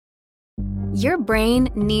Your brain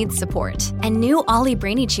needs support, and new Ollie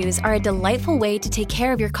Brainy Chews are a delightful way to take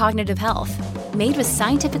care of your cognitive health. Made with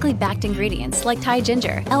scientifically backed ingredients like Thai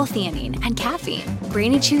ginger, L-theanine, and caffeine,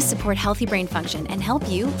 Brainy Chews support healthy brain function and help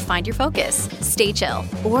you find your focus, stay chill,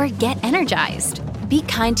 or get energized. Be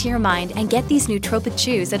kind to your mind and get these nootropic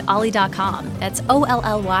chews at ollie.com. That's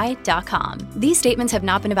OLLY.com. These statements have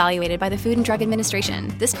not been evaluated by the Food and Drug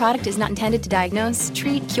Administration. This product is not intended to diagnose,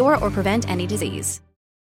 treat, cure, or prevent any disease.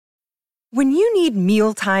 When you need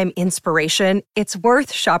mealtime inspiration, it's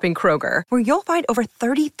worth shopping Kroger, where you'll find over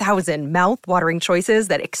 30,000 mouth-watering choices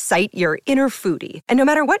that excite your inner foodie. And no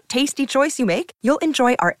matter what tasty choice you make, you'll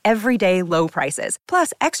enjoy our everyday low prices,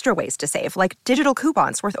 plus extra ways to save, like digital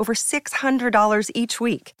coupons worth over $600 each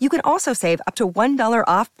week. You can also save up to $1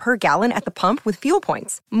 off per gallon at the pump with fuel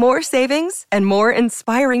points. More savings and more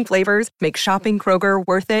inspiring flavors make shopping Kroger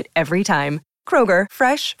worth it every time. Kroger,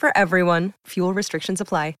 fresh for everyone. Fuel restrictions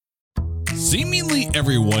apply. Seemingly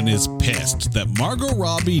everyone is pissed that Margot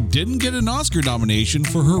Robbie didn't get an Oscar nomination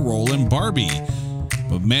for her role in Barbie.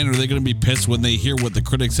 But man, are they going to be pissed when they hear what the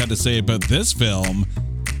critics had to say about this film.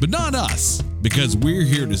 But not us, because we're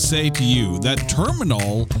here to say to you that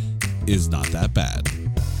Terminal is not that bad.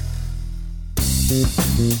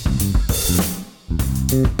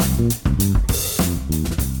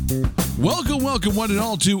 Welcome one and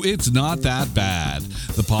all to It's Not That Bad,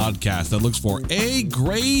 the podcast that looks for A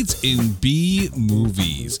grades in B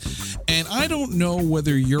movies. And I don't know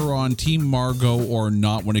whether you're on Team Margot or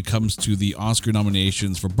not when it comes to the Oscar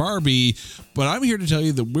nominations for Barbie, but I'm here to tell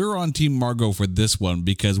you that we're on Team Margot for this one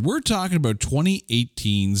because we're talking about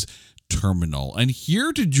 2018's Terminal. And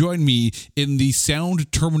here to join me in the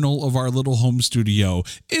sound terminal of our little home studio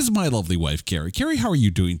is my lovely wife, Carrie. Carrie, how are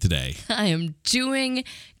you doing today? I am doing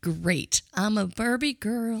great. I'm a Barbie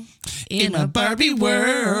girl in a Barbie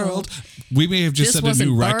world. We may have just set a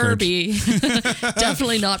new record. Barbie.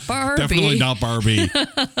 Definitely not Barbie. Definitely not Barbie.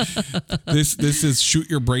 This is Shoot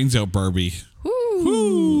Your Brains Out Barbie.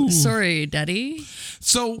 Ooh. Sorry, Daddy.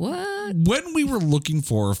 So when we were looking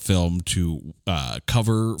for a film to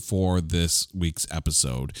cover for this week's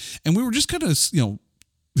episode, and we were just kind of,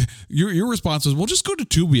 your response was, well, just go to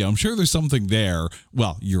Tubi. I'm sure there's something there.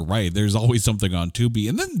 Well, you're right. There's always something on Tubi.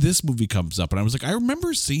 And then this movie comes up, and I was like, I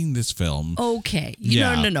remember seeing this film. Okay.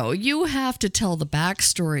 No. You have to tell the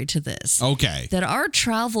backstory to this. Okay. That our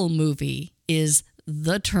travel movie is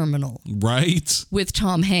The Terminal. Right. With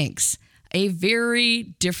Tom Hanks. A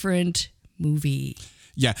very different movie.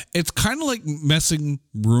 Yeah, it's kind of like messing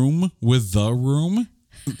Room with The Room.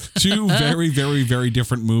 Two very, very, very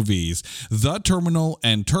different movies. The Terminal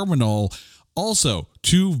and Terminal, also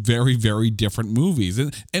two very, very different movies.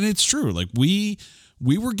 And it's true. Like we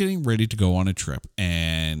were getting ready to go on a trip,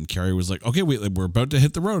 and Carrie was like, okay, we're about to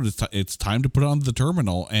hit the road. It's time to put on The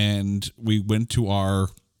Terminal. And we went to our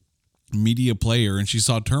media player, and she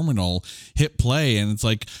saw Terminal, hit play, and it's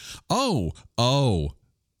like, oh,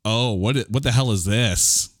 what the hell is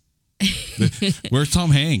this? Where's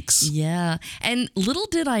Tom Hanks? Yeah. And little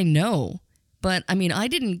did I know, but I mean, I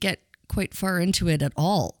didn't get quite far into it at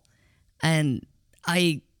all. And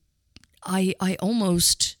I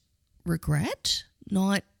almost regret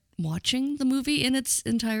not watching the movie in its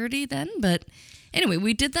entirety then, but anyway,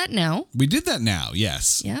 we did that now.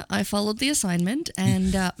 Yes. Yeah, I followed the assignment,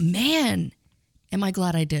 and man, am I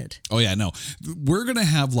glad I did. Oh, yeah, no. We're going to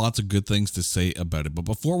have lots of good things to say about it. But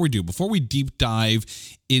before we deep dive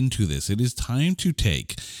into this, it is time to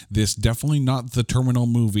take this definitely not the Terminal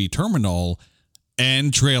movie, Terminal,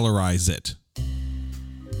 and trailerize it.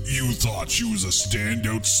 You thought she was a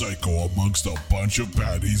standout psycho amongst a bunch of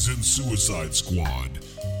baddies in Suicide Squad.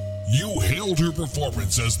 You hailed her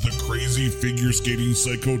performance as the crazy figure skating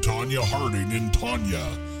psycho Tanya Harding in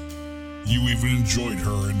Tanya. You even enjoyed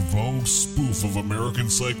her in Vogue's spoof of American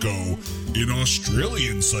Psycho in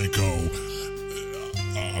Australian Psycho.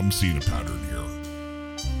 I'm seeing a pattern here.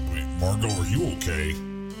 Wait, Margot, are you okay?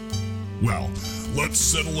 Well, let's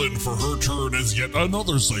settle in for her turn as yet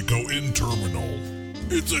another psycho in Terminal.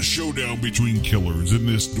 It's a showdown between killers in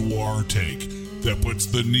this noir take that puts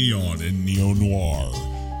the neon in neo-noir.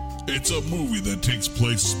 It's a movie that takes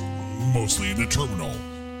place mostly in a terminal,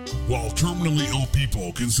 while terminally ill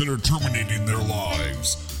people consider terminating their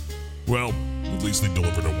lives. Well, at least they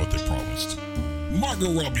delivered on what they promised.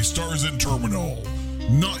 Margot Robbie stars in Terminal,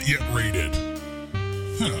 not yet rated.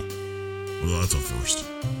 Huh. Well, that's a first.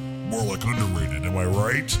 More like underrated, am I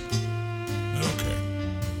right? Okay.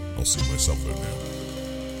 I'll see myself in now.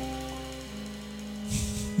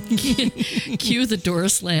 Cue the door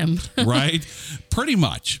slam. Right? Pretty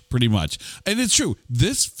much. And it's true.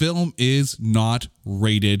 This film is not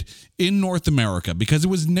rated in North America because it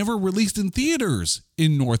was never released in theaters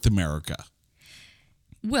in North America.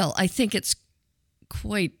 Well, I think it's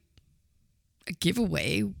quite a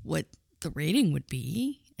giveaway what the rating would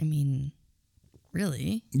be. I mean,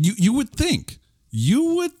 really. You would think.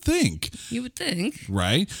 You would think.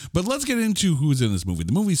 Right? But let's get into who's in this movie.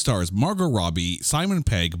 The movie stars Margot Robbie, Simon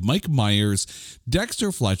Pegg, Mike Myers,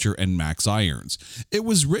 Dexter Fletcher, and Max Irons. It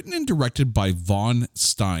was written and directed by Vaughn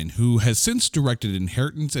Stein, who has since directed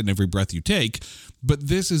Inheritance and Every Breath You Take, but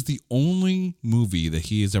this is the only movie that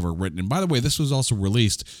he has ever written. And by the way, this was also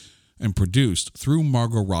released and produced through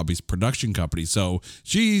Margot Robbie's production company, so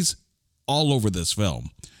she's all over this film.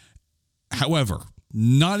 However,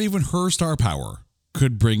 not even her star power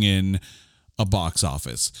could bring in a box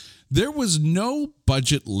office. There was no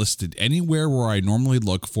budget listed anywhere where I normally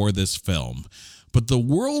look for this film, but the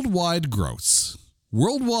worldwide gross,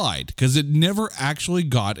 because it never actually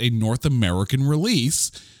got a North American release,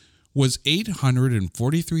 was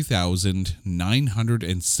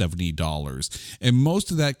 $843,970, and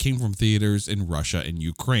most of that came from theaters in Russia and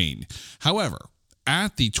Ukraine. However,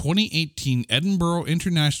 at the 2018 Edinburgh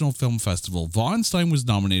International Film Festival, Vaughn Stein was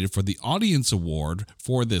nominated for the Audience Award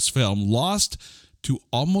for this film, lost to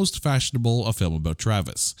Almost Fashionable, a film about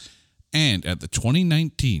Travis. And at the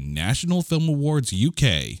 2019 National Film Awards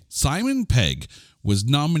UK, Simon Pegg was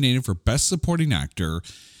nominated for Best Supporting Actor.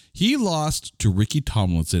 He lost to Ricky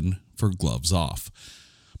Tomlinson for Gloves Off.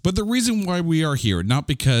 But the reason why we are here, not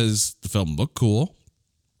because the film looked cool,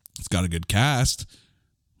 it's got a good cast,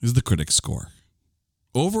 is the critics' score.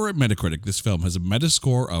 Over at Metacritic, this film has a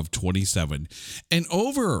Metascore of 27. And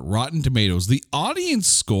over at Rotten Tomatoes, the audience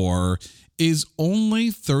score is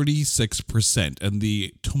only 36%, and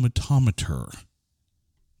the tomatometer,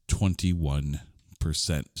 21%.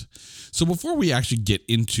 So before we actually get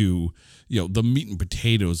into, the meat and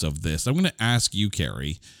potatoes of this, I'm going to ask you,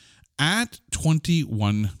 Carrie, at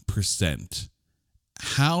 21%,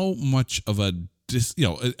 how much of an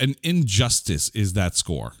injustice is that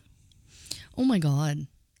score? Oh my God.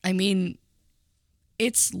 I mean,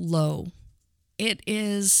 it's low. It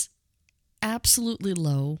is absolutely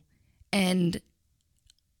low. And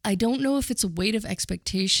I don't know if it's a weight of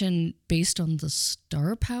expectation based on the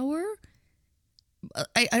star power.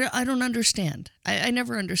 I don't understand. I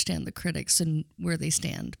never understand the critics and where they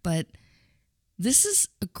stand. But this is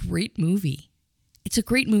a great movie. It's a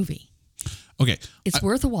great movie. Okay. It's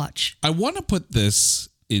worth a watch. I want to put this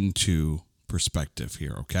into perspective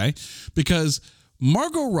here, okay? Because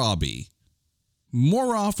Margot Robbie,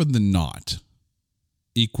 more often than not,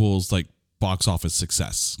 equals like box office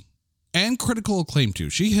success and critical acclaim too.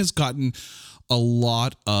 She has gotten a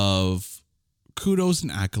lot of kudos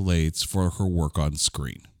and accolades for her work on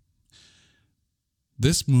screen.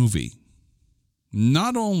 This movie,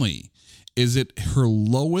 not only is it her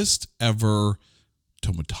lowest ever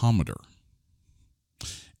tomatometer,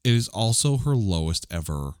 it is also her lowest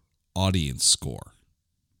ever audience score.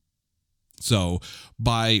 So,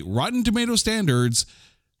 by Rotten Tomato standards,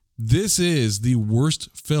 this is the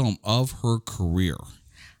worst film of her career.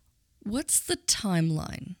 What's the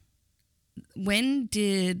timeline? When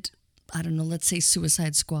did, let's say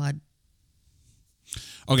Suicide Squad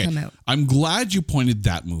come out? I'm glad you pointed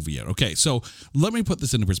that movie out. Okay, so let me put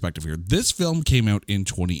this into perspective here. This film came out in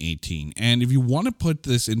 2018, and if you want to put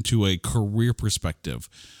this into a career perspective,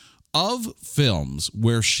 of films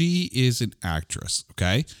where she is an actress,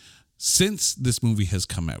 okay, since this movie has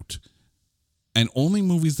come out, and only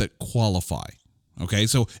movies that qualify, okay?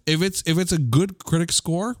 So if it's a good critic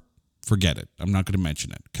score, forget it. I'm not going to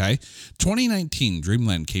mention it, okay? 2019,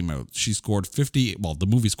 Dreamland came out. She scored the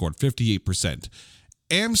movie scored 58%.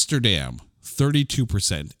 Amsterdam,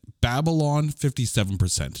 32%. Babylon,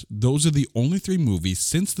 57%. Those are the only three movies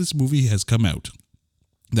since this movie has come out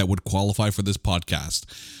that would qualify for this podcast.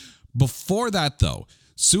 Before that, though,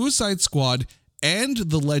 Suicide Squad and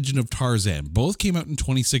The Legend of Tarzan both came out in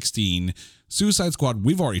 2016. Suicide Squad,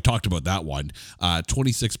 we've already talked about that one.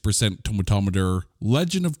 26% tomatometer.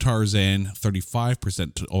 Legend of Tarzan,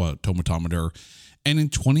 35% tomatometer. And in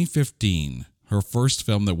 2015, her first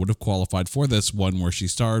film that would have qualified for this one, where she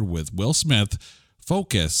starred with Will Smith,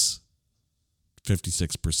 Focus,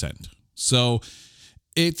 56%. So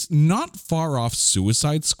it's not far off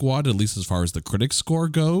Suicide Squad, at least as far as the critic score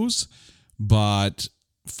goes, but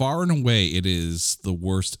far and away it is the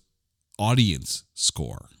worst audience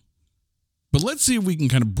score. But let's see if we can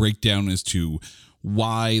kind of break down as to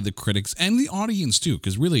why the critics and the audience too,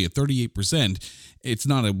 because really at 38%, it's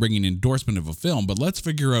not a ringing endorsement of a film, but let's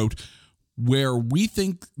figure out where we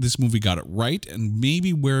think this movie got it right, and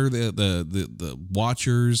maybe where the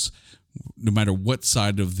watchers, no matter what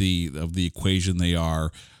side of the equation they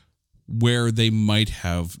are, where they might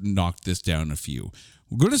have knocked this down a few.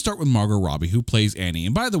 We're going to start with Margot Robbie, who plays Annie.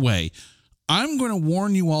 And by the way, I'm going to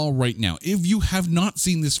warn you all right now, if you have not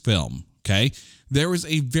seen this film, okay, there is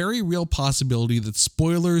a very real possibility that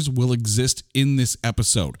spoilers will exist in this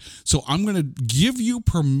episode. So I'm going to give you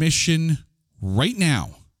permission right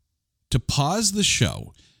now to pause the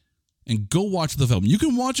show and go watch the film. You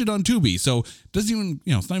can watch it on Tubi, so it doesn't even,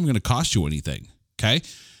 it's not even going to cost you anything, okay?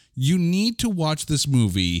 You need to watch this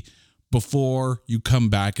movie before you come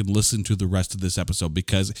back and listen to the rest of this episode,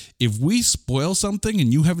 because if we spoil something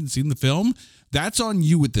and you haven't seen the film, that's on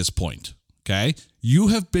you at this point, okay? You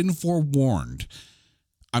have been forewarned.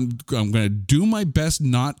 I'm going to do my best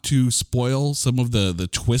not to spoil some of the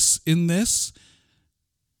twists in this,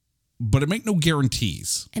 but I make no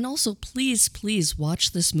guarantees. And also, please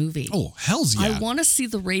watch this movie. Oh, hell's yeah. I want to see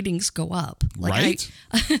the ratings go up. Right?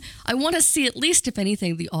 I want to see, at least if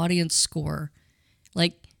anything, the audience score.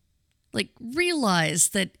 Like realize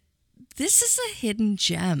that this is a hidden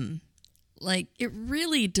gem. Like, it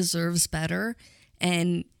really deserves better.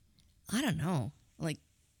 And I don't know,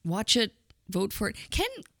 watch it, vote for it. Can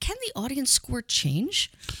the audience score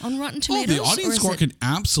change on Rotten Tomatoes? Oh, the audience score can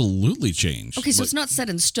absolutely change. Okay, so it's not set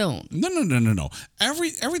in stone. No.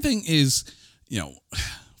 Everything is,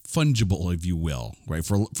 fungible, if you will, right?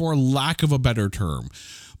 For lack of a better term.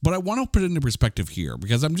 But I want to put it into perspective here,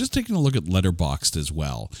 because I'm just taking a look at Letterboxd as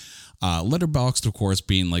well. Letterboxd, of course,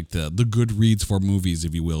 being like the Goodreads for movies,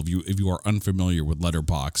 if you will, if you are unfamiliar with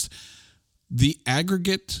Letterboxd. The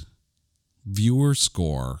aggregate viewer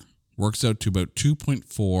score works out to about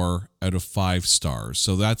 2.4 out of 5 stars.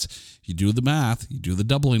 So that's, you do the math, you do the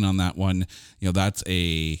doubling on that one, that's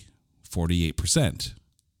a 48%.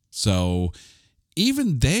 So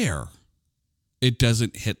even there, it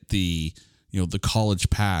doesn't hit the college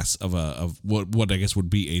pass of what I guess would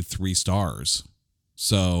be a 3 stars.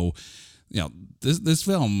 So, this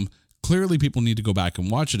film, clearly people need to go back and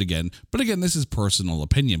watch it again. But again, this is personal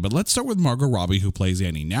opinion. But let's start with Margot Robbie, who plays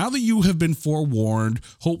Annie. Now that you have been forewarned,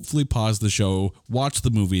 hopefully pause the show, watch the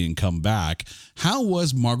movie, and come back. How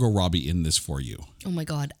was Margot Robbie in this for you? Oh my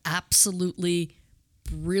God, absolutely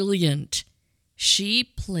brilliant. She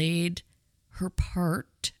played her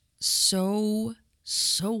part so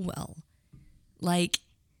well.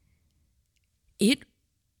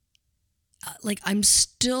 I'm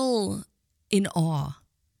still in awe,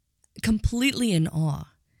 completely in awe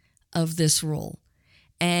of this role.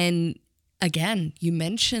 And again, you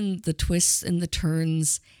mentioned the twists and the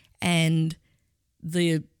turns and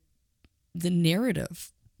the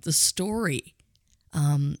narrative, the story,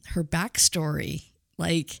 her backstory,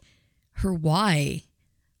 her why.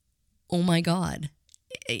 Oh my God.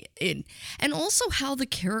 And also how the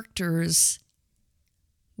characters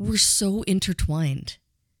were so intertwined.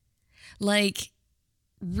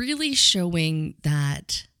 Really showing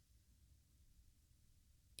that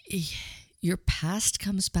your past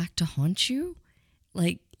comes back to haunt you.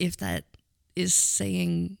 If that is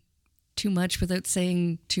saying too much without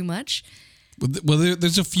saying too much. Well,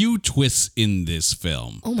 there's a few twists in this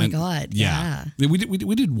film. Oh my God. Yeah.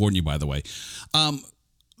 We did warn you, by the way.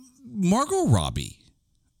 Margot Robbie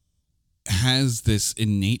has this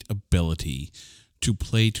innate ability to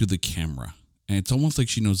play to the camera. And it's almost like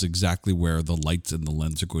she knows exactly where the lights and the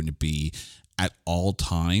lens are going to be at all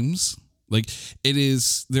times. It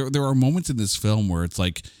is, there are moments in this film where it's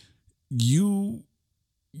like, you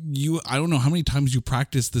I don't know how many times you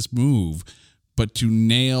practice this move, but to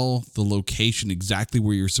nail the location exactly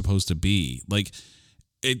where you're supposed to be.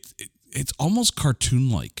 It's almost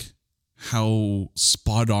cartoon-like how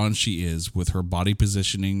spot on she is with her body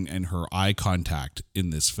positioning and her eye contact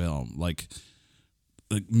in this film.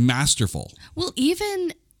 Masterful. Well,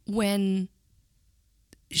 even when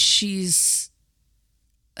she's,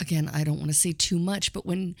 again, I don't want to say too much, but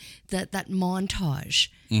when that montage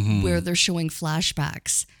where they're showing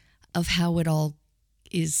flashbacks of how it all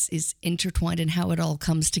is intertwined and how it all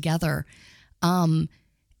comes together, and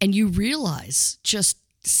you realize just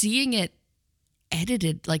seeing it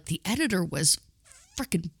edited, the editor was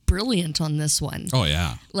freaking brilliant on this one. Oh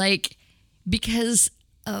yeah. Because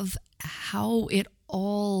of how it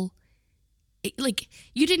all,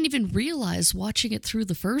 you didn't even realize watching it through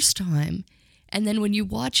the first time, and then when you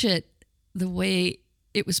watch it the way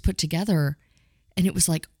it was put together, and it was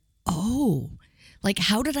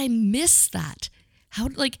how did I miss that? How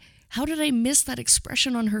did I miss that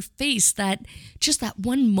expression on her face, that just that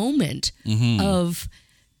one moment of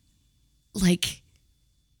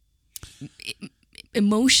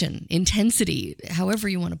emotion, intensity, however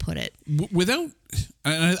you want to put it. Without,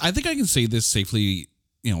 and I think I can say this safely,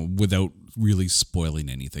 without really spoiling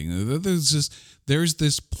anything. There's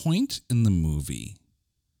this point in the movie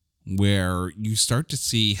where you start to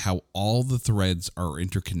see how all the threads are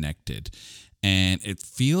interconnected, and it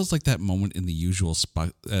feels like that moment in The Usual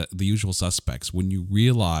Suspects when you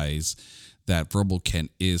realize that Verbal Kint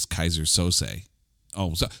is Kaiser Sose.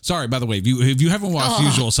 Oh, sorry. By the way, if you haven't watched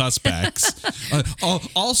Usual Suspects,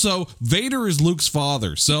 also Vader is Luke's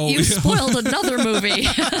father. So you spoiled another movie,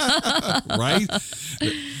 right?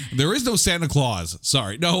 There is no Santa Claus.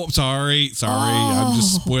 Sorry. I'm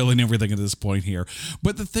just spoiling everything at this point here.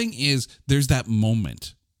 But the thing is, there's that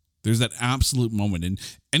moment. There's that absolute moment. And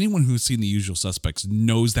anyone who's seen The Usual Suspects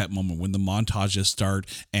knows that moment when the montages start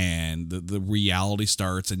and the reality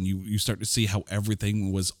starts, and you start to see how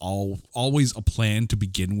everything was always a plan to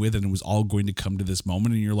begin with, and it was all going to come to this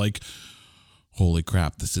moment. And you're like, holy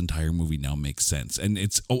crap, this entire movie now makes sense. And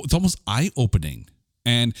it's almost eye-opening.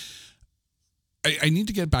 And I need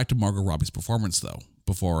to get back to Margot Robbie's performance, though,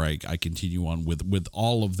 before I continue on with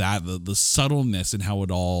all of that, the subtleness and how it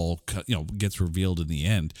all gets revealed in the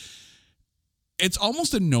end. It's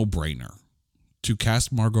almost a no-brainer to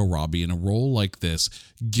cast Margot Robbie in a role like this,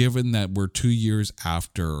 given that we're 2 years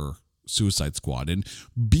after Suicide Squad, and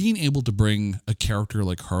being able to bring a character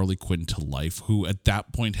like Harley Quinn to life, who at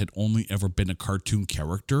that point had only ever been a cartoon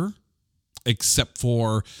character, except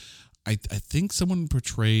for I think someone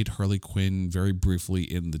portrayed Harley Quinn very briefly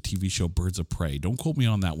in the TV show Birds of Prey. Don't quote me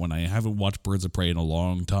on that one. I haven't watched Birds of Prey in a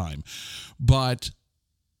long time. But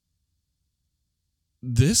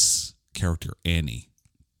this character, Annie,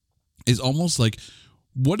 is almost like,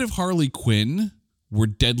 what if Harley Quinn were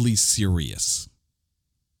deadly serious?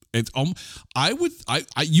 It's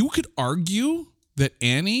you could argue that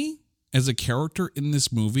Annie as a character in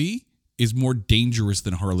this movie is more dangerous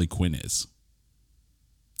than Harley Quinn is.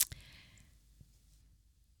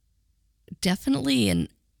 Definitely an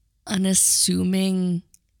unassuming,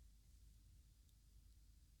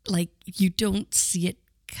 like, you don't see it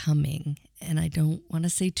coming. And I don't want to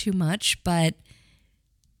say too much, but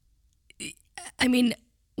I mean,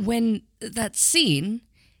 when that scene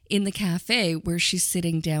in the cafe where she's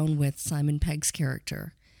sitting down with Simon Pegg's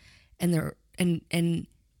character, and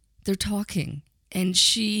they're talking, and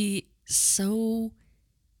she so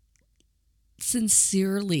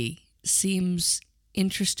sincerely seems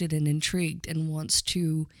interested and intrigued and wants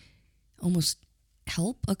to almost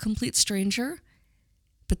help a complete stranger,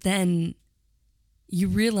 but then you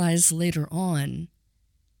realize later on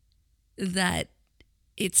that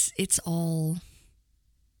it's all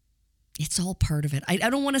part of it. I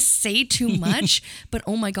don't want to say too much, but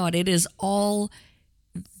oh my God, it is all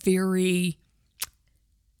very,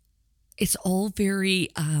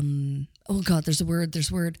 oh God, there's a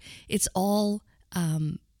word. It's all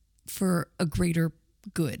for a greater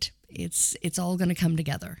good. It's all going to come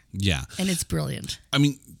together. Yeah. And it's brilliant. I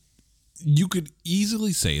mean, you could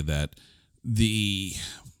easily say that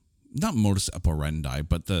not modus operandi,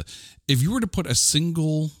 but if you were to put a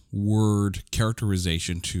single word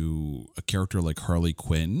characterization to a character like Harley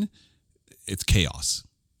Quinn, it's chaos.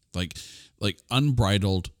 Like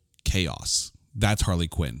unbridled chaos. That's Harley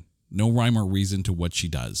Quinn. No rhyme or reason to what she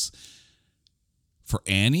does. For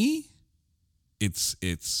Annie, it's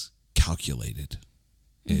calculated.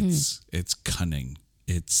 It's cunning.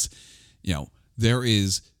 It's, there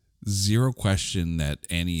is zero question that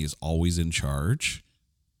Annie is always in charge,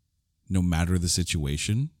 no matter the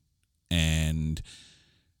situation, and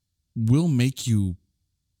will make you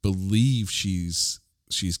believe she's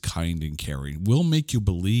kind and caring. Will make you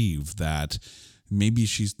believe that maybe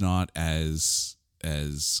she's not as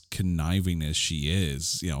conniving as she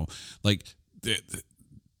is.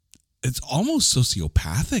 It's almost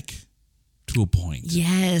sociopathic to a point.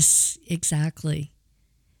 Yes, exactly.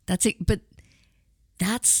 That's it. But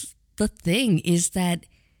that's the thing, is that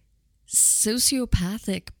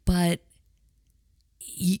sociopathic, but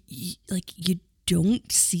you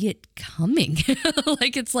don't see it coming.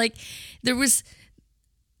 It's like there was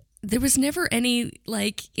never any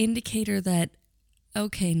indicator that,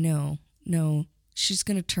 okay, no, she's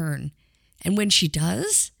going to turn. And when she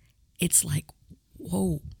does, it's like,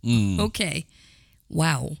 whoa, okay,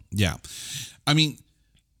 wow. Yeah. I mean,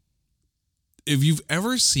 if you've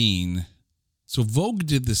ever seen, so Vogue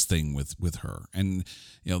did this thing with her, and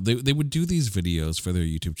they would do these videos for their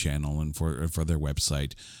YouTube channel and for their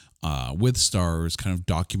website with stars, kind of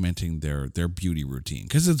documenting their beauty routine,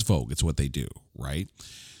 because it's Vogue, it's what they do, right?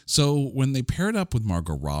 So when they paired up with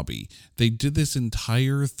Margot Robbie, they did this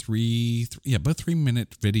entire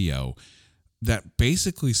 3-minute video that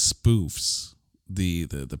basically spoofs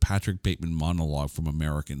the Patrick Bateman monologue from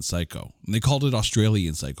American Psycho. And they called it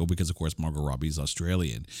Australian Psycho because, of course, Margot Robbie is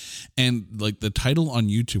Australian. And like the title on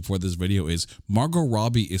YouTube for this video is Margot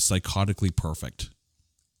Robbie is Psychotically Perfect.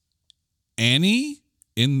 Annie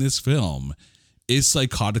in this film is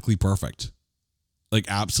psychotically perfect. Like,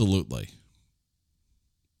 absolutely.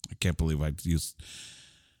 I can't believe I used...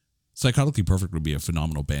 Psychotically Perfect would be a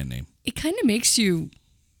phenomenal band name. It kind of makes you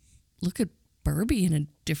look at Barbie in a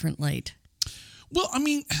different light. Well, I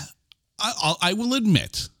mean, I will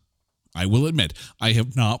admit, I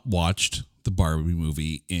have not watched the Barbie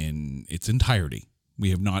movie in its entirety.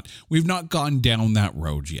 We've not gone down that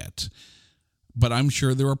road yet. But I'm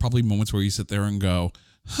sure there are probably moments where you sit there and go,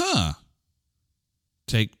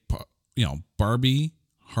 take, Barbie,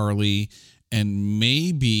 Harley, and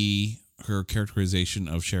maybe her characterization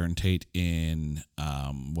of Sharon Tate in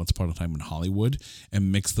Once Upon a Time in Hollywood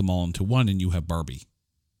and mix them all into one, and you have Barbie.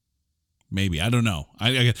 Maybe. I don't know.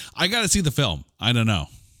 I got to see the film. I don't know.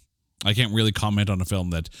 I can't really comment on a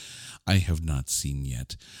film that I have not seen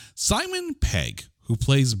yet. Simon Pegg, who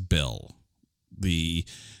plays Bill, the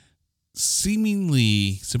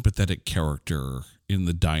seemingly sympathetic character in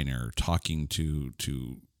the diner talking to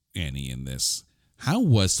Annie in this. How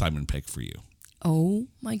was Simon Pegg for you? Oh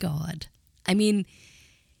my God. I mean,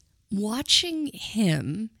 watching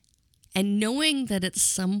him and knowing that at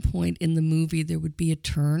some point in the movie there would be a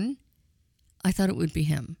turn, I thought it would be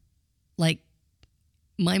him. Like,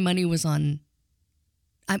 my money was on...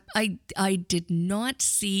 I did not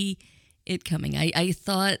see it coming. I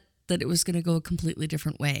thought that it was going to go a completely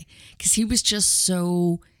different way because he was just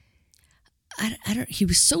so... he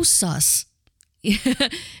was so sus.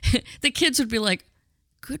 The kids would be like,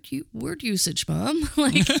 good word usage, Mom.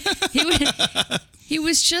 Like, he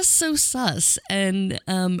was just so sus. And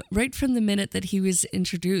right from the minute that he was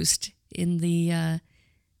introduced in the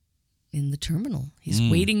terminal, he's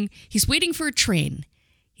waiting for a train.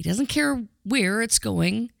 He doesn't care where it's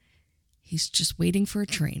going. He's just waiting for a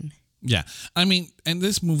train. Yeah. I mean, and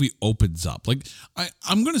this movie opens up. Like,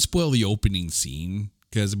 I'm going to spoil the opening scene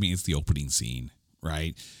because, I mean, it's the opening scene,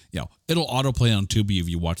 right? It'll autoplay on Tubi if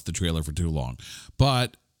you watch the trailer for too long.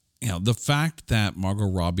 But, the fact that Margot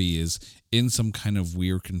Robbie is in some kind of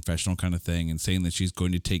weird confessional kind of thing and saying that she's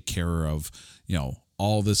going to take care of,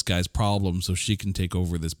 all this guy's problems so she can take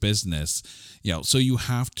over this business, so you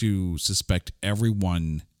have to suspect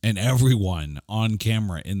everyone on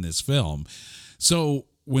camera in this film. So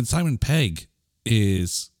when Simon Pegg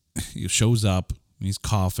shows up, he's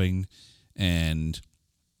coughing and,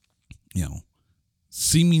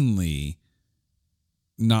 seemingly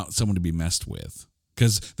not someone to be messed with.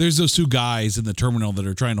 Because there's those two guys in the terminal that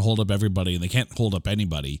are trying to hold up everybody and they can't hold up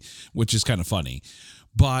anybody, which is kind of funny.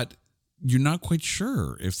 But you're not quite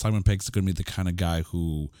sure if Simon Pegg's going to be the kind of guy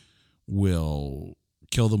who will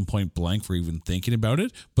kill them point blank for even thinking about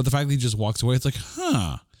it. But the fact that he just walks away, it's like,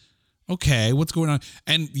 okay, what's going on?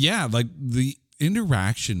 And yeah, like the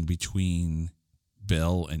interaction between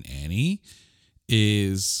Bill and Annie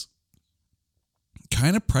is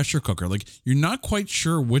kind of pressure cooker. Like, you're not quite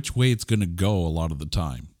sure which way it's going to go a lot of the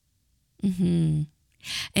time. Mm-hmm.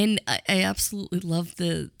 And I absolutely love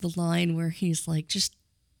the line where he's like, just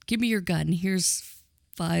give me your gun. Here's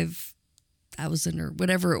 5,000 or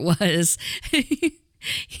whatever it was.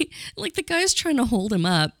 Like, the guy's trying to hold him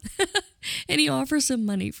up and he offers him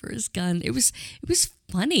money for his gun. It was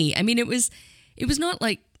funny. I mean, it was not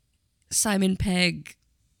like Simon Pegg,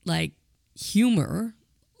 like, humor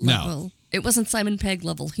level. No. It wasn't Simon Pegg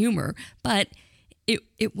level humor, but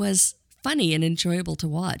it was funny and enjoyable to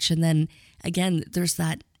watch. And then again, there's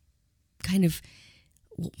that kind of,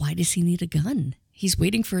 why does he need a gun? He's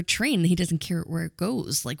waiting for a train. He doesn't care where it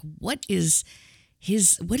goes. Like, what is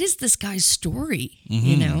this guy's story?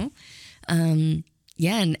 Mm-hmm.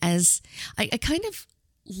 Yeah. And as I kind of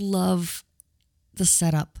love the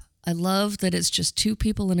setup. I love that it's just two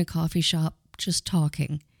people in a coffee shop just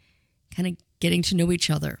talking, kind of getting to know each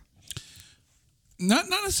other. Not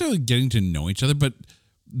necessarily getting to know each other, but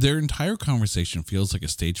their entire conversation feels like a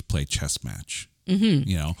stage play chess match.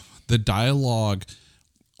 Mm-hmm. The dialogue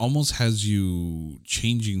almost has you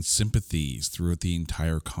changing sympathies throughout the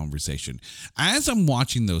entire conversation. As I'm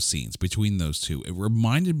watching those scenes between those two, it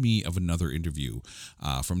reminded me of another interview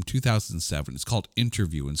from 2007. It's called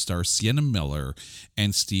Interview and stars Sienna Miller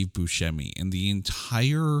and Steve Buscemi. And the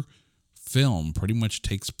entire film pretty much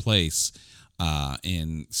takes place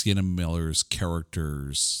in Sienna Miller's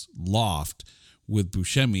character's loft with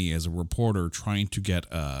Buscemi as a reporter trying to get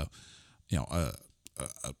a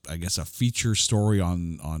feature story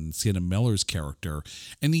on Sienna Miller's character.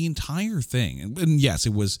 And the entire thing, and yes,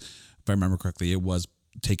 it was, if I remember correctly, it was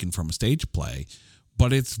taken from a stage play,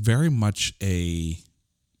 but it's very much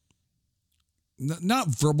not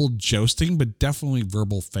verbal jousting, but definitely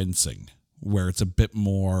verbal fencing, where it's a bit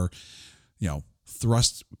more,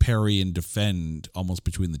 thrust, parry, and defend almost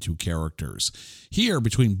between the two characters. Here,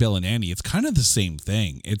 between Bill and Annie, it's kind of the same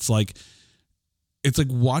thing. It's like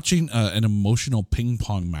watching an emotional ping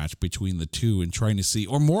pong match between the two and trying to see,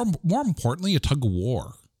 or more importantly, a tug of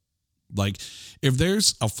war. Like, if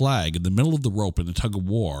there's a flag in the middle of the rope in a tug of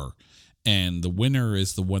war, and the winner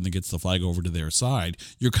is the one that gets the flag over to their side,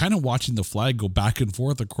 you're kind of watching the flag go back and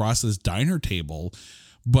forth across this diner table.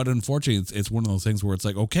 But unfortunately, it's one of those things where it's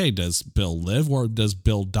like, okay, does Bill live or does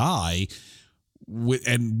Bill die?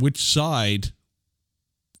 And which side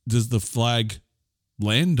does the flag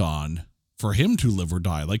land on for him to live or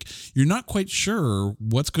die? Like, you're not quite sure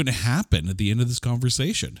what's going to happen at the end of this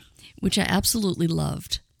conversation. Which I absolutely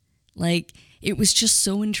loved. Like, it was just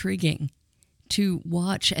so intriguing to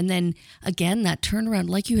watch. And then again, that turnaround,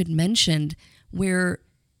 like you had mentioned, where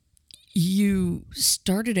you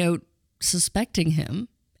started out suspecting him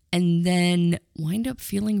and then wind up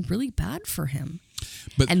feeling really bad for him.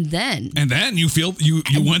 And then you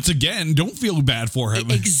once again don't feel bad for him.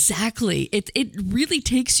 Exactly. It really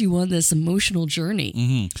takes you on this emotional journey.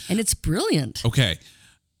 Mm-hmm. And it's brilliant. Okay.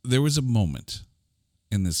 There was a moment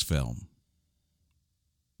in this film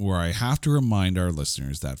where I have to remind our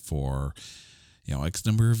listeners that for X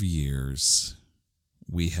number of years,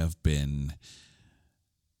 we have been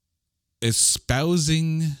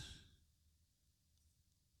espousing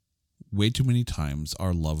way too many times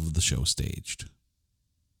our love of the show Staged.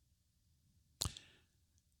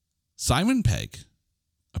 Simon Pegg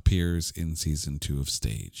appears in season 2 of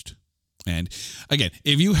Staged. And again,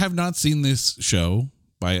 if you have not seen this show,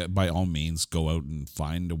 by all means, go out and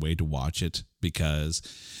find a way to watch it, because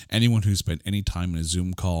anyone who spent any time in a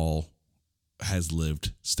Zoom call has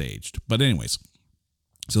lived Staged. But anyways,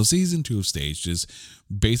 so season 2 of Staged is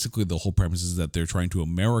basically, the whole premise is that they're trying to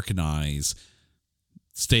Americanize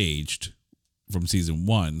Staged from season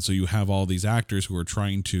 1. So you have all these actors who are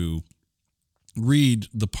trying to read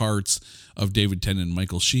the parts of David Tennant and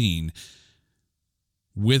Michael Sheen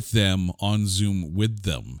with them on Zoom with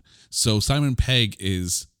them. So Simon Pegg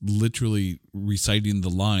is literally reciting the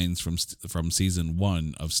lines from season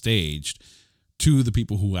 1 of Staged to the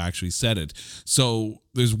people who actually said it. So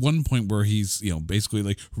there's one point where he's, basically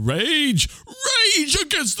like, rage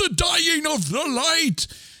against the dying of the light.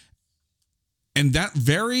 And that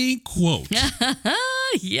very quote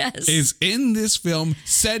yes, is in this film,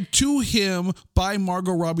 said to him by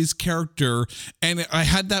Margot Robbie's character. And I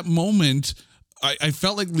had that moment, I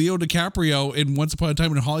felt like Leo DiCaprio in Once Upon a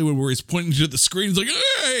Time in Hollywood, where he's pointing to the screen. He's like,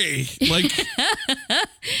 hey! Like,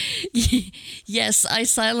 yes, I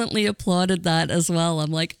silently applauded that as well.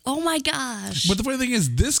 I'm like, oh my gosh. But the funny thing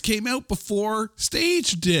is, this came out before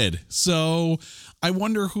Stage did. So I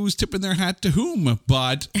wonder who's tipping their hat to whom.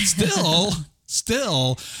 But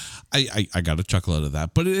still, I got a chuckle out of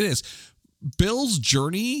that. But it is. Bill's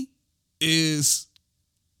journey is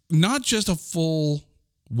not just a full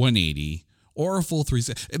 180 or a full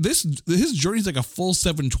 360. His journey is like a full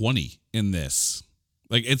 720 in this.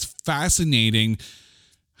 Like, it's fascinating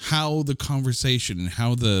how the conversation and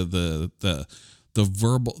how the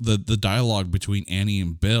verbal, the dialogue between Annie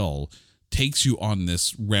and Bill takes you on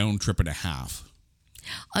this round trip and a half.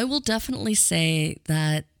 I will definitely say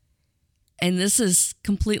that, and this is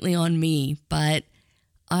completely on me, but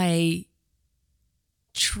I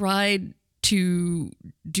tried to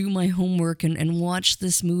do my homework and watch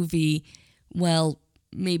this movie while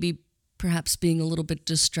maybe perhaps being a little bit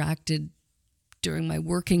distracted during my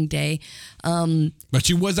working day. But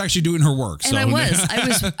she was actually doing her work. And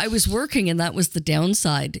I was working, and that was the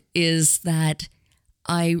downside, is that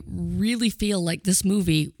I really feel like this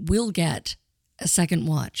movie will get a second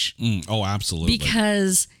watch. Oh, absolutely.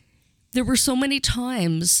 Because there were so many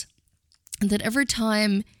times that every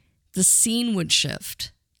time the scene would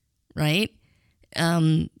shift, right?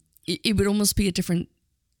 It would almost be a different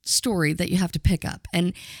story that you have to pick up.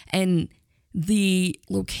 And the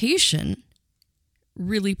location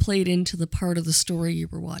really played into the part of the story you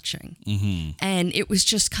were watching. Mm-hmm. And it was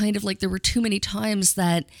just kind of like there were too many times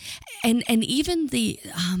that, and even the,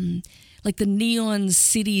 like the neon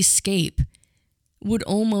cityscape would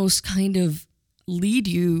almost kind of lead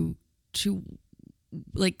you to,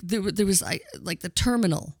 like, there was like the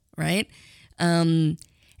terminal, right? And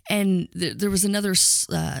there was another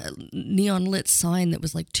neon lit sign that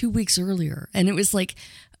was like 2 weeks earlier. And it was like,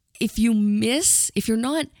 if you're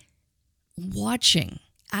not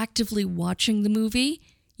actively watching the movie,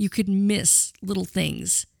 you could miss little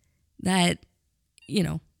things that,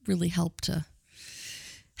 really help to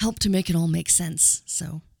help to make it all make sense.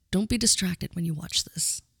 So don't be distracted when you watch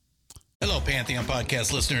this. Hello, Pantheon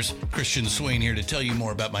Podcast listeners. Christian Swain here to tell you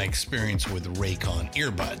more about my experience with Raycon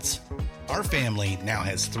earbuds. Our family now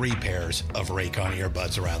has 3 pairs of Raycon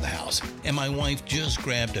earbuds around the house, and my wife just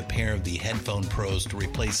grabbed a pair of the Headphone Pros to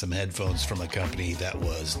replace some headphones from a company that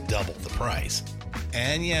was double the price.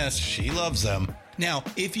 And yes, she loves them. Now,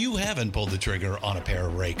 if you haven't pulled the trigger on a pair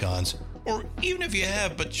of Raycons, or even if you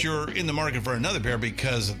have, but you're in the market for another pair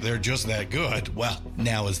because they're just that good, well,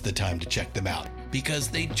 now is the time to check them out, because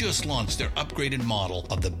they just launched their upgraded model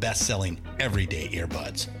of the best-selling everyday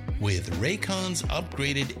earbuds. With Raycon's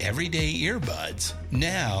upgraded everyday earbuds,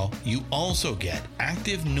 now you also get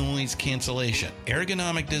active noise cancellation,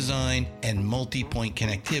 ergonomic design, and multi-point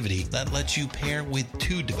connectivity that lets you pair with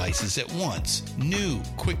 2 devices at once. New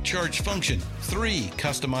quick charge function, 3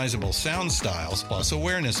 customizable sound styles, plus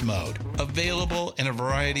awareness mode. Available in a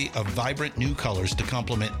variety of vibrant new colors to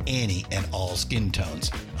complement any and all skin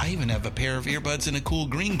tones. I even have a pair of earbuds in a cool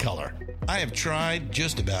green color. I have tried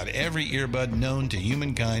just about every earbud known to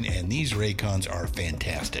humankind, and these Raycons are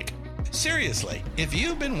fantastic. Seriously, if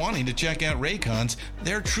you've been wanting to check out Raycons,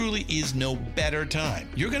 there truly is no better time.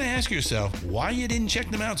 You're going to ask yourself why you didn't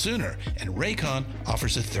check them out sooner, and Raycon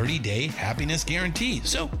offers a 30-day happiness guarantee.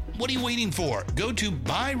 So what are you waiting for? Go to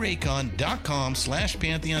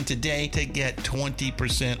buyraycon.com/Pantheon today to get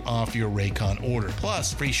 20% off your Raycon order,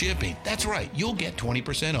 plus free shipping. That's right, you'll get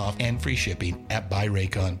 20% off and free shipping at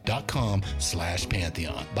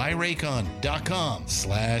buyraycon.com/Pantheon.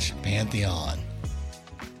 buyraycon.com/Pantheon.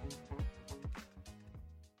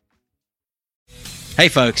 Hey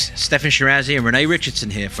folks, Stefan Shirazi and Renee Richardson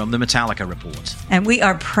here from the Metallica Report. And we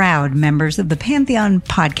are proud members of the Pantheon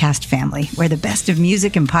podcast family, where the best of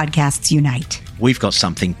music and podcasts unite. We've got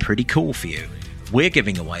something pretty cool for you. We're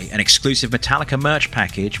giving away an exclusive Metallica merch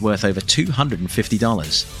package worth over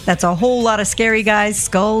 $250. That's a whole lot of Scary Guys,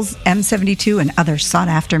 skulls, M72, and other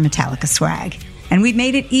sought-after Metallica swag. And we've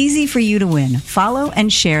made it easy for you to win. Follow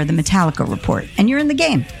and share the Metallica Report, and you're in the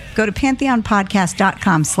game. Go to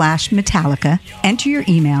pantheonpodcast.com/Metallica, enter your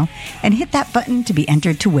email, and hit that button to be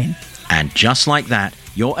entered to win. And just like that,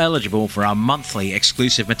 you're eligible for our monthly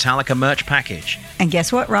exclusive Metallica merch package. And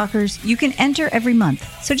guess what, rockers? You can enter every month,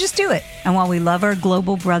 so just do it. And while we love our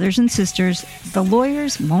global brothers and sisters, the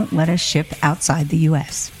lawyers won't let us ship outside the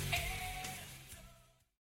U.S.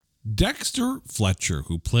 Dexter Fletcher,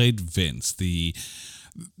 who played Vince,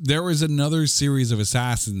 there is another series of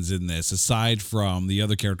assassins in this, aside from the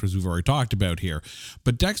other characters we've already talked about here.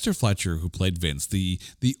 But Dexter Fletcher, who played Vince, the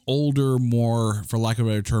older, more, for lack of a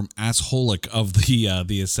better term, assholic of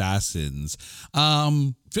the assassins,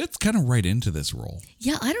 fits kind of right into this role.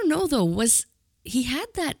 Yeah, I don't know though. He had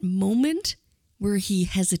that moment where he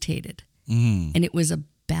hesitated, and it was a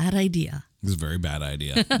bad idea. It was a very bad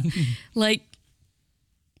idea.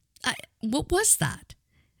 What was that?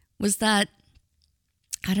 Was that,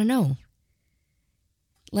 I don't know.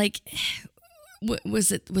 Was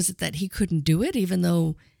it that he couldn't do it, even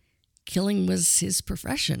though killing was his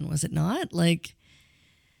profession? Was it not? I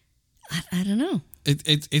don't know.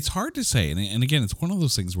 It's hard to say, and again, it's one of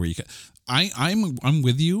those things where I'm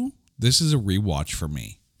with you. This is a rewatch for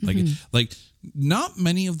me. Like not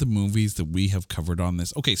many of the movies that we have covered on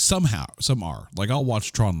this. Okay, some are. Like I'll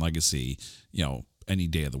watch Tron Legacy, any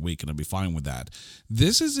day of the week, and I'd be fine with that.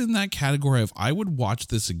 This is in that category of I would watch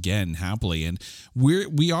this again happily, and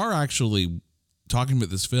we are actually talking about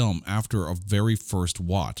this film after a very first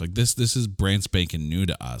watch. Like this is brand spanking new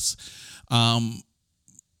to us. For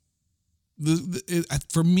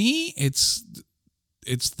me, it's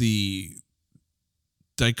the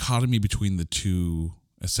dichotomy between the two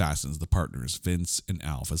assassins, the partners, Vince and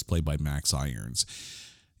Alf, as played by Max Irons.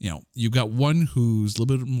 You've got one who's a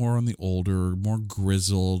little bit more on the older, more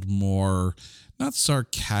grizzled, more not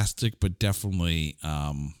sarcastic, but definitely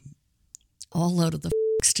all out of the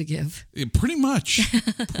to give. Pretty much.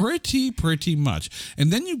 pretty much.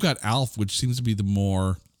 And then you've got Alf, which seems to be the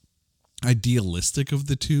more idealistic of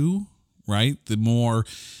the two, right? The more...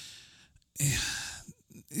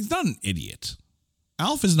 He's not an idiot.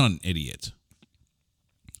 Alf is not an idiot.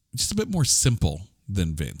 Just a bit more simple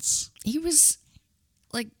than Vince. He was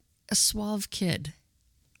like a suave kid.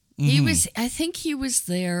 I think he was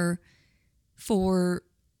there for,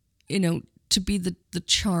 to be the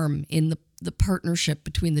charm in the partnership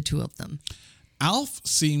between the two of them. Alf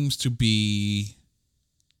seems to be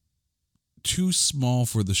too small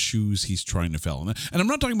for the shoes he's trying to fill. And I'm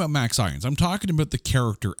not talking about Max Irons. I'm talking about the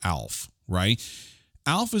character Alf, right?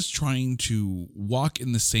 Alf is trying to walk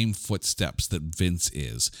in the same footsteps that Vince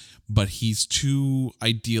is, but he's too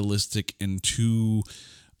idealistic and too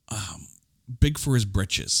big for his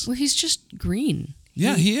britches. Well, he's just green.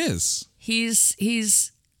 Yeah, he is.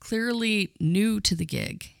 He's clearly new to the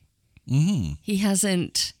gig. Mm-hmm. He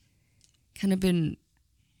hasn't kind of been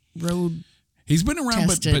road. He's been around,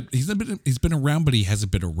 tested. but he's been around, but he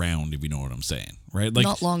hasn't been around. If you know what I'm saying, right? Like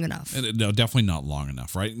Not long enough. No, definitely not long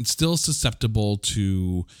enough, right? And still susceptible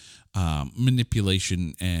to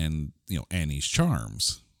manipulation and Annie's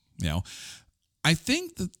charms. I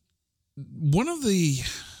think that one of the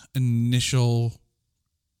initial,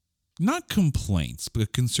 not complaints,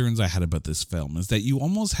 but concerns I had about this film is that you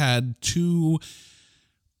almost had two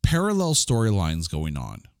parallel storylines going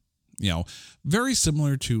on. Very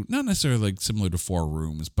similar to, not necessarily like similar to Four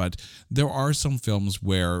Rooms, but there are some films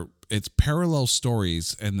where it's parallel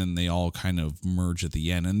stories and then they all kind of merge at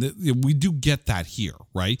the end. And we do get that here,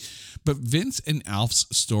 right? But Vince and Alf's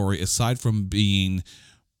story, aside from being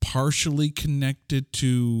partially connected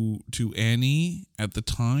to Annie at the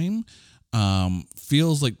time,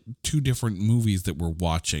 feels like two different movies that we're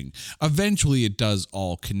watching. Eventually it does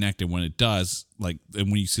all connect, and when it does, and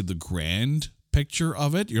when you see the grand picture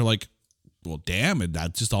of it, you're like, well, damn it,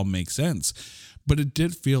 that just all makes sense. But it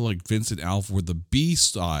did feel like Vince and Alf were the B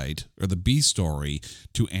side or the B story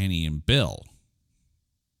to Annie and Bill,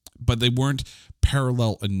 but they weren't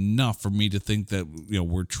parallel enough for me to think that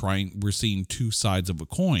we're seeing two sides of a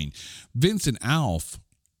coin. Vince and Alf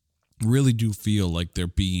really do feel like they're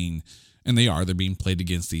being played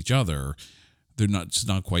against each other. They're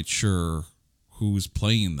not quite sure who's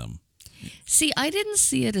playing them. See, I didn't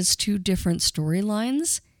see it as two different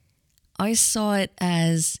storylines. I saw it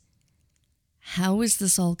as, how is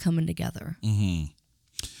this all coming together? Mm-hmm.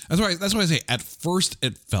 That's why I say at first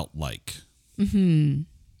it felt like. Mm-hmm.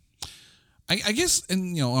 I guess,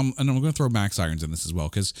 and I'm going to throw Max Irons in this as well,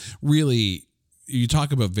 because really, you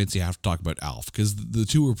talk about Vince, you have to talk about Alf, because the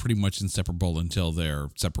two are pretty much inseparable until they're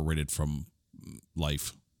separated from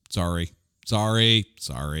life. Sorry,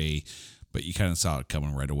 but you kind of saw it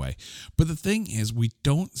coming right away. But the thing is, we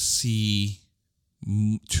don't see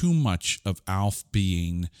too much of Alf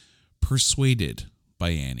being persuaded by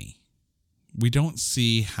Annie. We don't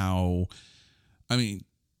see how. I mean,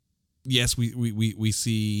 yes, we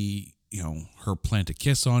see her plant a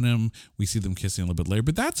kiss on him. We see them kissing a little bit later,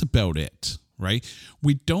 but that's about it, right?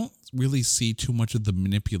 We don't really see too much of the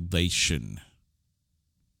manipulation.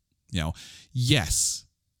 Yes.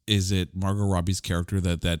 Is it Margot Robbie's character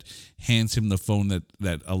that hands him the phone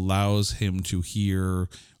that allows him to hear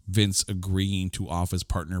Vince agreeing to off his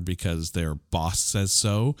partner because their boss says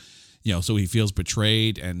so? So he feels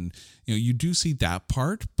betrayed, and you do see that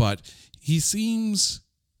part, but he seems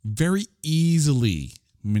very easily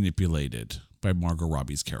manipulated by Margot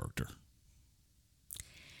Robbie's character.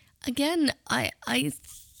 Again, I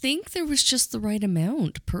think there was just the right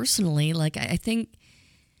amount, personally. I think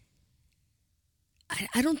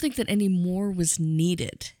I don't think that any more was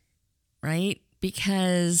needed, right?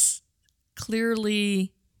 Because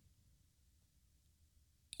clearly,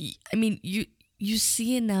 I mean, you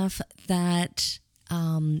see enough that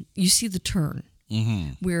you see the turn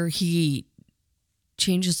where he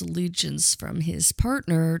changes allegiance from his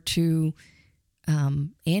partner to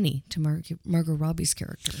Annie, to Margot Robbie's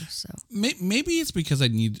character. So maybe it's because I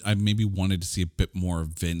maybe wanted to see a bit more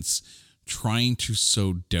of Vince trying to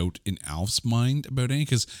sow doubt in Alf's mind about Annie,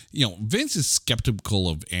 because Vince is skeptical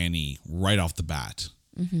of Annie right off the bat,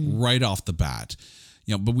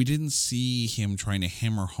 but we didn't see him trying to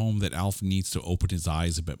hammer home that Alf needs to open his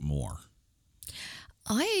eyes a bit more.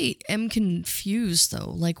 I am confused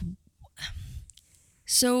though.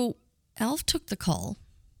 So Alf took the call,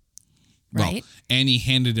 right? Well, Annie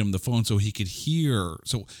handed him the phone so he could hear.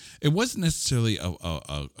 So it wasn't necessarily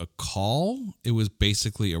a call. It was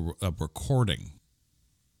basically a recording.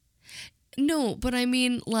 No, but I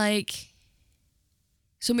mean,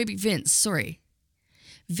 so maybe Vince. Sorry,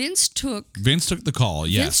 Vince took the call.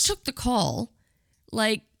 Yes, Vince took the call.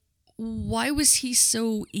 Why was he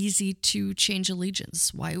so easy to change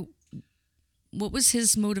allegiance? Why? What was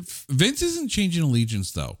his motive? Vince isn't changing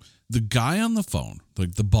allegiance, though. The guy on the phone,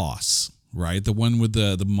 the boss, right? The one with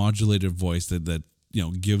the modulated voice that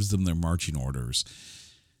gives them their marching orders,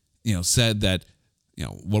 said that,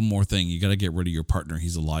 one more thing, you got to get rid of your partner.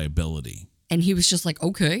 He's a liability. And he was just like,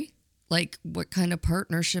 okay. What kind of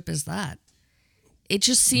partnership is that? It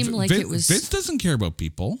just seemed like it was... Vince doesn't care about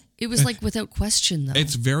people. It was without question, though.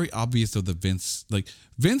 It's very obvious, though, that Vince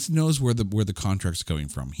knows where the contract's coming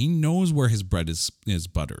from. He knows where his bread is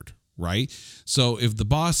buttered, right? So if the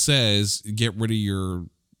boss says, get rid of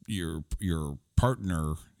your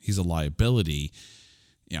partner, he's a liability,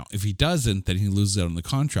 if he doesn't, then he loses out on the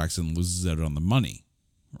contracts and loses out on the money,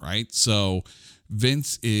 right? So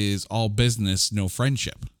Vince is all business, no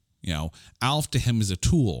friendship. You know, Alf to him is a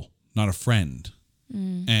tool, not a friend.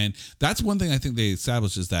 And that's one thing I think they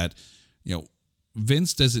established is that, you know,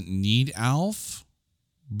 Vince doesn't need Alf,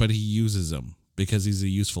 but he uses him because he's a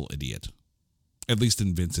useful idiot. At least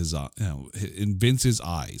in Vince's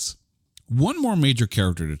eyes. One more major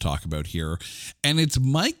character to talk about here, and it's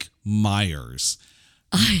Mike Myers.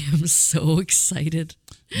 I am so excited.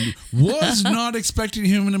 Was not expecting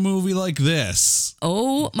him in a movie like this.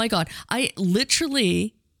 Oh my God. I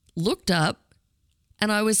literally looked up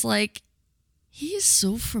and I was like, he is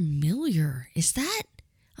so familiar. Is that?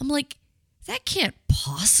 I'm like, that can't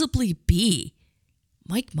possibly be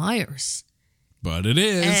Mike Myers. But it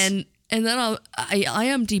is. And then I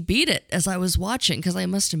IMDb'd it as I was watching because I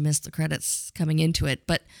must have missed the credits coming into it.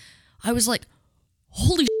 But I was like,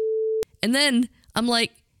 holy shit. And then I'm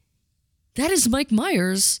like, that is Mike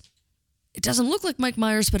Myers. It doesn't look like Mike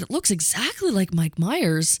Myers, but it looks exactly like Mike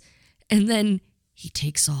Myers. And then he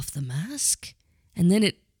takes off the mask. And then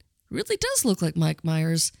it really does look like Mike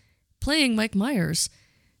Myers playing Mike Myers.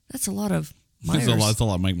 That's a lot of Myers. That's a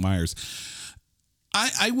lot of Mike Myers.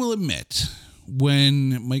 I will admit,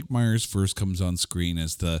 when Mike Myers first comes on screen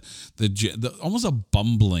as the almost a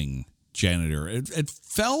bumbling janitor, it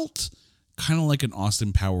felt kind of like an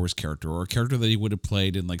Austin Powers character, or a character that he would have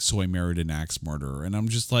played in like So I Married an Axe Murderer. And I'm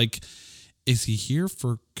just like, is he here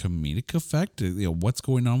for comedic effect? You know, what's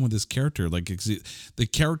going on with this character? Like, the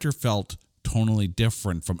character felt tonally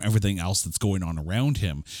different from everything else that's going on around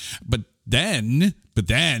him. But then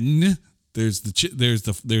there's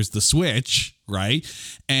the switch,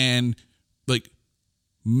 right? And like,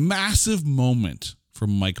 massive moment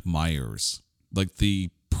from Mike Myers, like the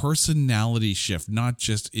personality shift, not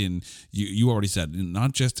just in you already said,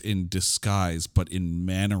 not just in disguise, but in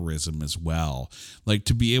mannerism as well. Like,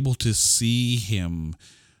 to be able to see him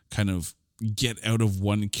kind of get out of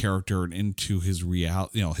one character and into his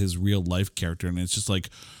his real life character, and it's just like,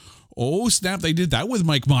 oh snap, they did that with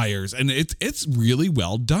Mike Myers, and it's really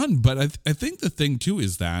well done. But I think the thing too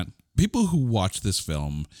is that people who watch this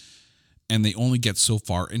film and they only get so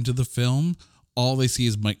far into the film, all they see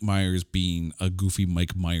is Mike Myers being a goofy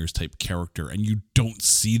Mike Myers type character, and you don't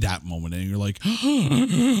see that moment, and you're like,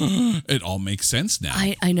 it all makes sense now.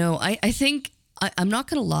 I know. I think, I'm not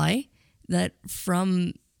going to lie, that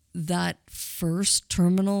from that first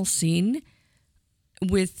terminal scene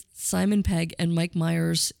with Simon Pegg and Mike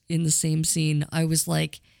Myers in the same scene, I was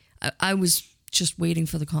like, I was just waiting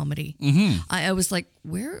for the comedy. Mm-hmm. I was like,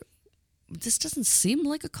 this doesn't seem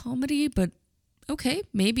like a comedy, but okay,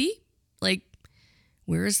 maybe. Like,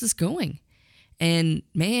 where is this going? And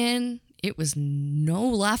man, it was no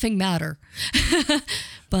laughing matter.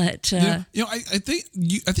 But I think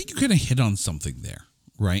you kind of hit on something there,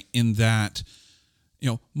 right? In that,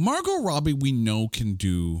 Margot Robbie, we know, can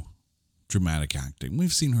do dramatic acting.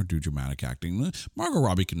 We've seen her do dramatic acting. Margot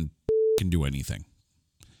Robbie can do anything.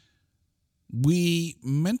 We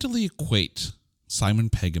mentally equate Simon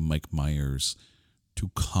Pegg and Mike Myers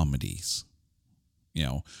to comedies,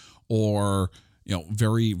 or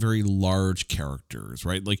very, very large characters,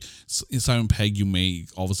 right? Like Simon Pegg, you may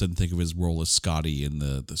all of a sudden think of his role as Scotty in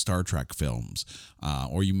the Star Trek films,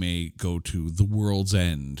 or you may go to The World's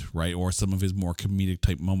End, right? Or some of his more comedic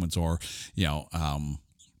type moments, or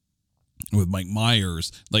with Mike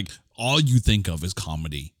Myers, like all you think of is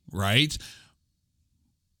comedy, right?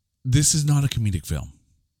 This is not a comedic film.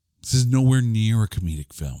 This is nowhere near a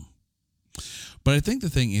comedic film. But I think the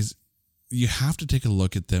thing is, you have to take a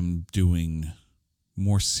look at them doing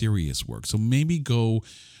more serious work. So maybe go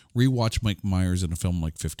rewatch Mike Myers in a film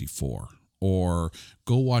like 54, or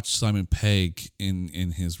go watch Simon Pegg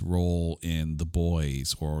in his role in The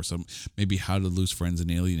Boys, or maybe How to Lose Friends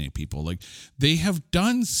and Alienate People. Like, they have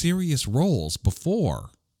done serious roles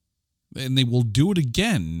before, and they will do it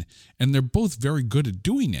again, and they're both very good at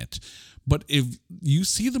doing it. But if you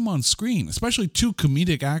see them on screen, especially two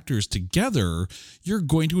comedic actors together, you're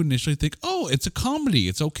going to initially think, oh, it's a comedy,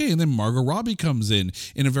 it's okay. And then Margot Robbie comes in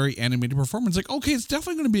a very animated performance, like, okay, it's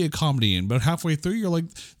definitely going to be a comedy. And about halfway through, you're like,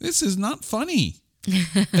 this is not funny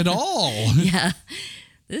at all. Yeah,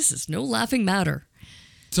 this is no laughing matter.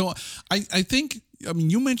 So I think,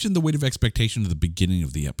 you mentioned the weight of expectation at the beginning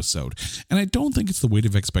of the episode, and I don't think it's the weight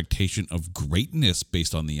of expectation of greatness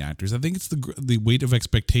based on the actors. I think it's the weight of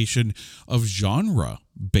expectation of genre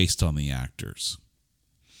based on the actors.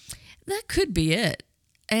 That could be it.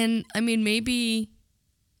 And maybe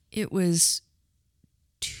it was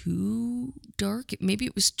too dark. Maybe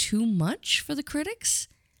it was too much for the critics.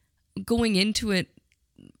 Going into it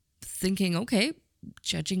thinking, okay,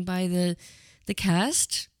 judging by the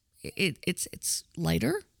cast, it's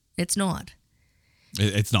lighter. It's not.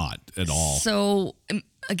 It's not at all. So,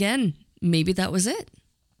 again, maybe that was it.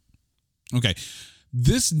 Okay.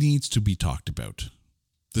 This needs to be talked about.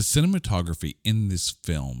 The cinematography in this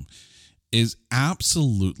film is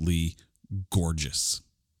absolutely gorgeous.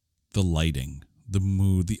 The lighting, the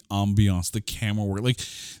mood, the ambiance, the camera work. Like,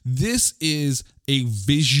 this is a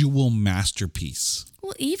visual masterpiece.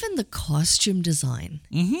 Well, even the costume design.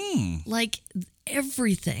 Mm-hmm. Like,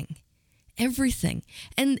 everything.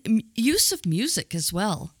 And use of music as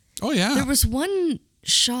well. Oh, yeah. There was one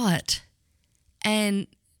shot, and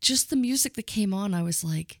just the music that came on, I was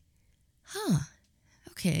like,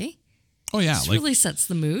 okay. Oh, yeah. This really sets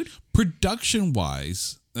the mood.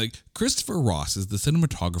 Production-wise, like, Christopher Ross is the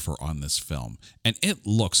cinematographer on this film, and it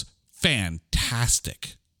looks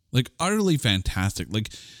fantastic. Like, utterly fantastic. Like,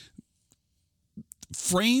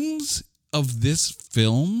 frames of this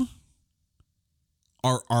film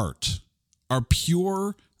are art, are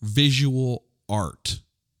pure visual art.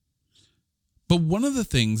 But one of the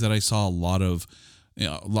things that I saw a lot of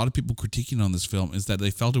people critiquing on this film is that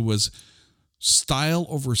they felt it was style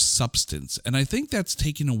over substance. And I think that's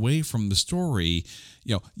taken away from the story.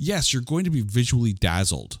 Yes, you're going to be visually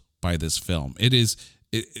dazzled by this film. It is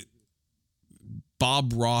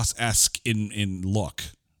Bob Ross-esque in look,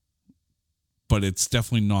 but it's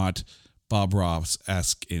definitely not Bob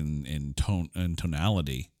Ross-esque in tone and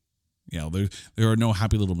tonality. There are no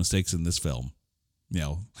happy little mistakes in this film.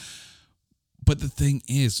 But the thing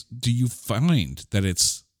is, do you find that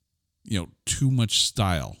it's too much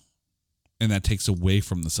style, and that takes away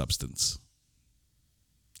from the substance?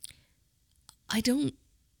 I don't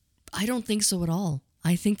think so at all.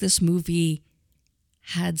 I think this movie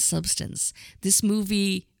had substance. This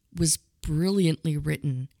movie was brilliantly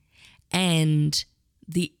written, and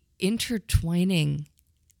the intertwining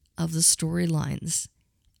of the storylines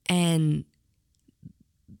and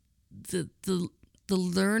the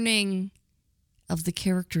learning of the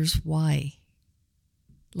characters why.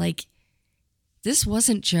 Like, this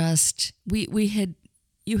wasn't just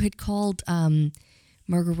you had called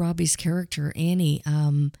Margot Robbie's character Annie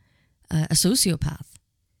a sociopath.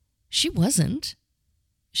 She wasn't.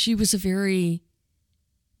 She was a very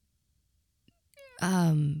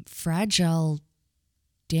fragile,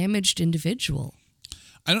 damaged individual.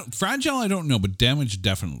 I don't know, but damaged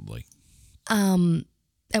definitely.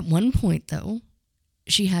 At one point though,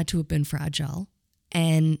 she had to have been fragile,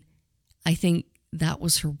 and I think that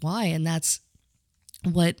was her why, and that's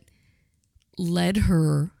what led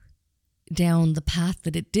her down the path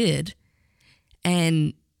that it did,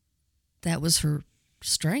 and that was her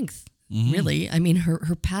strength. Mm-hmm. Really, I mean,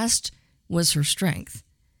 her past was her strength,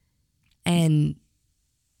 and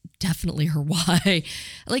definitely her why.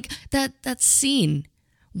 Like that scene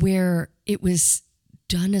where it was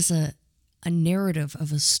done as a narrative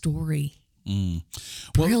of a story.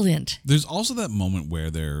 Brilliant. Well, there's also that moment where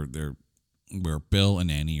where Bill and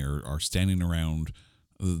Annie are standing around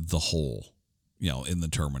the hole, in the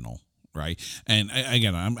terminal, right? And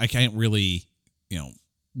I can't really,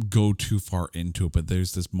 go too far into it, but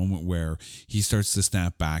there's this moment where he starts to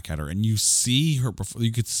snap back at her, and you see her before.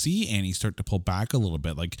 You could see Annie start to pull back a little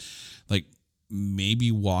bit, like maybe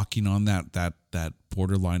walking on that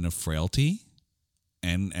borderline of frailty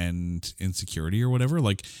and insecurity or whatever.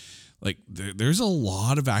 Like there's a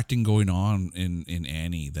lot of acting going on in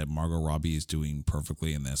Annie that Margot Robbie is doing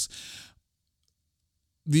perfectly in this.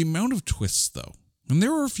 The amount of twists, though, and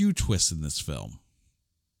there were a few twists in this film.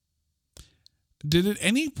 Did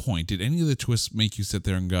any of the twists make you sit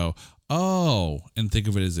there and go, oh, and think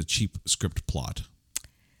of it as a cheap script plot?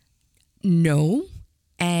 No,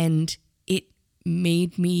 and it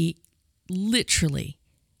made me literally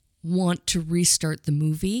want to restart the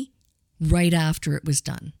movie right after it was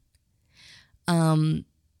done.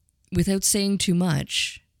 Without saying too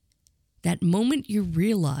much, that moment you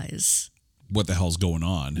realize what the hell's going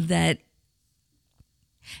on, that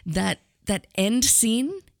end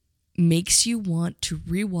scene makes you want to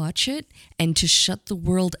rewatch it and to shut the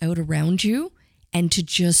world out around you and to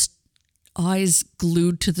just eyes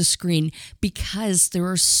glued to the screen, because there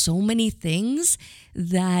are so many things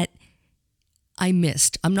that I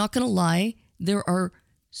missed. I'm not going to lie. There are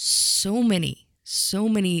so many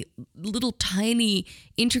little tiny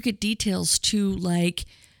intricate details to, like,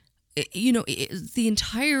 the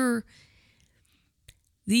entire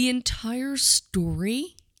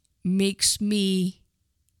story makes me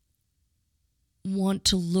want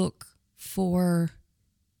to look for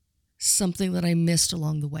something that I missed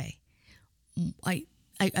along the way. I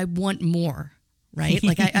want more, right?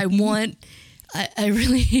 Like I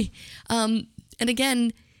really, and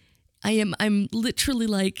again, I'm literally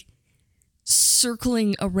like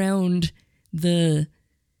circling around the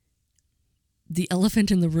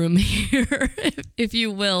elephant in the room here, if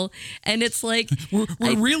you will. And it's like...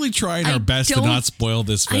 We're really trying our best to not spoil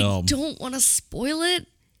this film. I don't want to spoil it,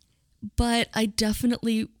 but I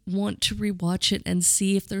definitely want to rewatch it and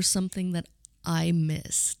see if there's something that I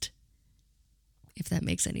missed. If that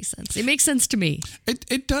makes any sense. It makes sense to me.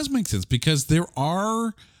 It does make sense because there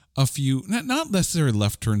are a few, not necessarily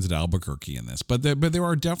left turns at Albuquerque in this, but there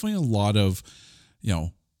are definitely a lot of,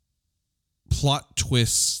 plot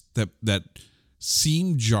twists that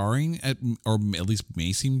seem jarring or at least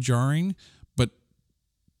may seem jarring, but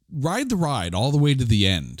ride the ride all the way to the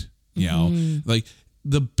end. You know, like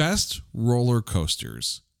the best roller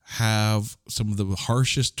coasters have some of the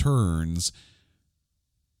harshest turns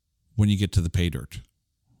when you get to the pay dirt,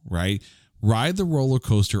 right? Ride the roller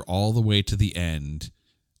coaster all the way to the end,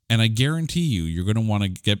 and I guarantee you're going to want to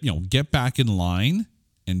get back in line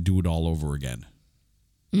and do it all over again.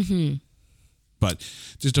 Mm-hmm. But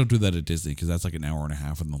just don't do that at Disney because that's like an hour and a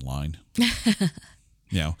half in the line.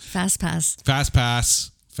 Fast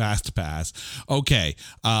pass. Okay,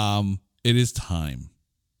 it is time.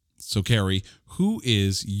 So, Carrie, who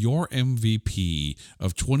is your MVP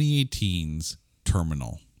of 2018's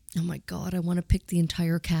Terminal? Oh my God, I want to pick the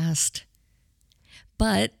entire cast.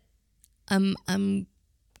 But I'm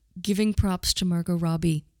giving props to Margot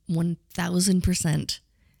Robbie 1,000%.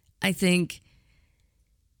 I think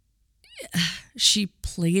she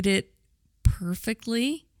played it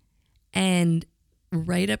perfectly and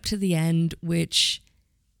right up to the end, which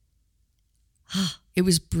it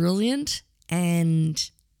was brilliant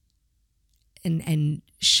and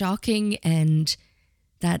shocking, and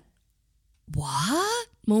that what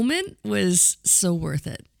moment was so worth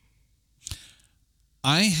it.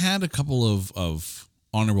 I had a couple of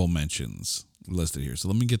honorable mentions listed here, so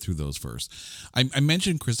let me get through those first. I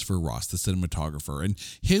mentioned Christopher Ross, the cinematographer, and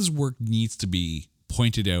his work needs to be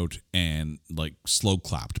pointed out and like slow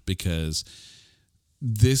clapped because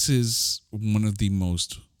this is one of the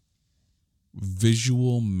most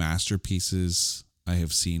visual masterpieces I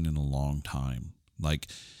have seen in a long time. Like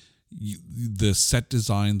the set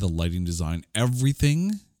design, the lighting design,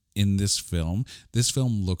 everything in this film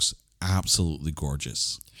looks absolutely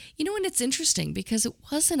gorgeous. You know, and it's interesting because it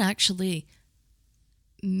wasn't actually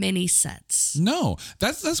many sets. No,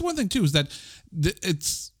 that's one thing too, is that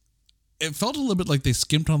it felt a little bit like they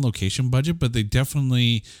skimped on location budget, but they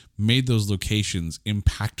definitely made those locations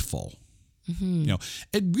impactful. Mm-hmm. You know,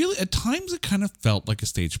 it really, at times it kind of felt like a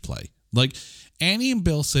stage play. Like Annie and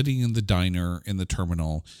Bill sitting in the diner in the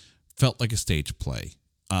terminal felt like a stage play.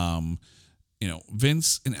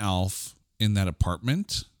 Vince and Alf in that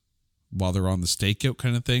apartment while they're on the stakeout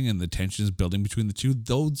kind of thing and the tension is building between the two,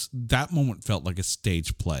 that moment felt like a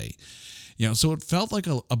stage play. So it felt like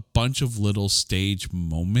a bunch of little stage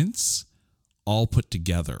moments all put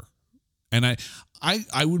together. And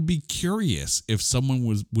I would be curious if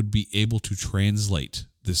someone would be able to translate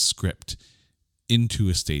this script into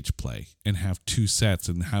a stage play and have two sets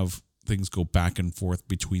and have things go back and forth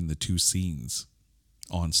between the two scenes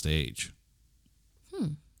on stage.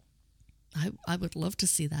 I would love to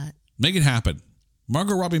see that. Make it happen.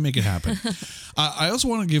 Margot Robbie, make it happen. I also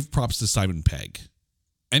want to give props to Simon Pegg.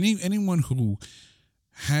 Anyone who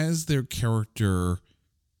has their character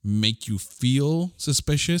make you feel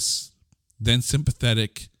suspicious, then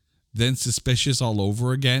sympathetic, then suspicious all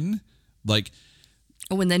over again. Like,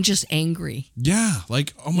 and then just angry. Yeah.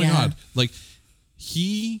 Like, oh my God. Like,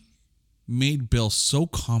 he made Bill so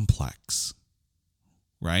complex.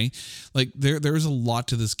 Right? Like, there's a lot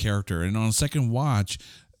to this character. And on a second watch,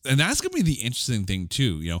 and that's going to be the interesting thing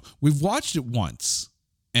too. We've watched it once.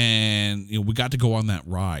 And we got to go on that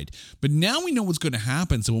ride. But now we know what's going to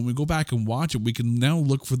happen. So when we go back and watch it, we can now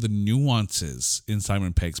look for the nuances in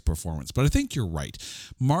Simon Pegg's performance. But I think you're right.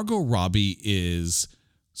 Margot Robbie is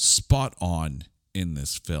spot on in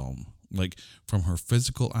this film. Like, from her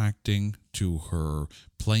physical acting to her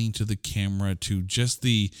playing to the camera to just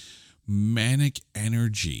the manic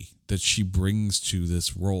energy that she brings to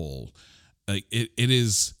this role. Like, it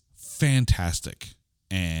is fantastic.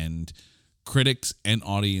 And critics and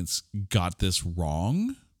audience got this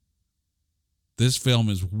wrong. This film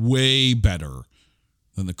is way better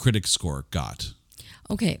than the critics score got.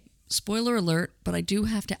 Okay, spoiler alert, but I do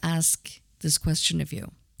have to ask this question of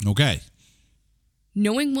you. Okay.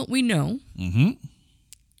 Knowing what we know,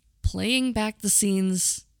 playing back the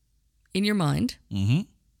scenes in your mind, in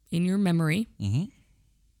your memory,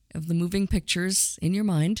 of the moving pictures in your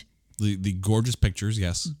mind. The gorgeous pictures,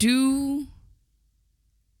 yes. Do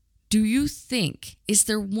you think, is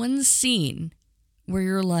there one scene where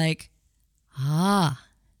you're like,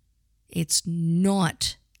 it's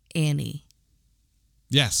not Annie?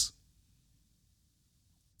 Yes.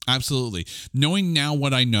 Absolutely. Knowing now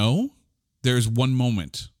what I know, there's one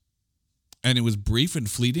moment. And it was brief and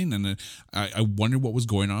fleeting, and I wondered what was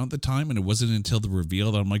going on at the time, and it wasn't until the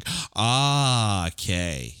reveal that I'm like,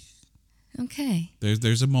 okay. Okay.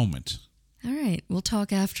 There's a moment. All right. We'll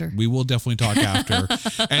talk after. We will definitely talk after.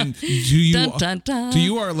 And to you, dun, dun, dun. To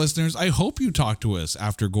you, our listeners, I hope you talk to us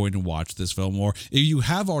after going to watch this film, or if you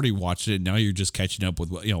have already watched it and now you're just catching up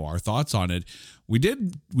with our thoughts on it. We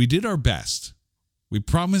did our best. We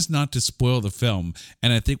promised not to spoil the film,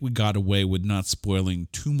 and I think we got away with not spoiling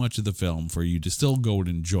too much of the film for you to still go and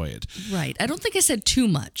enjoy it. Right. I don't think I said too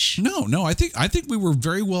much. No. I think we were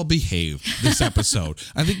very well behaved this episode.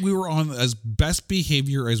 I think we were on as best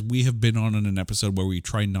behavior as we have been on in an episode where we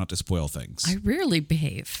try not to spoil things. I rarely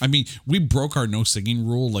behave. I mean, we broke our no singing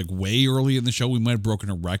rule like way early in the show. We might have broken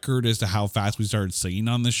a record as to how fast we started singing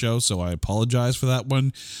on the show, so I apologize for that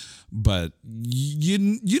one. But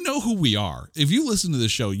you know who we are. If you listen to the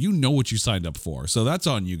show, you know what you signed up for. So that's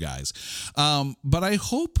on you guys. But I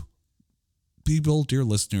hope people, dear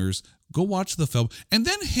listeners, go watch the film and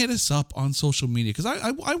then hit us up on social media, because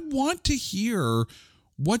I want to hear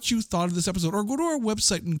what you thought of this episode, or go to our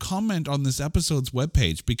website and comment on this episode's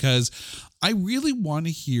webpage, because I really want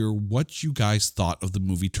to hear what you guys thought of the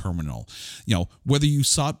movie Terminal. Whether you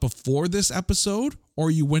saw it before this episode or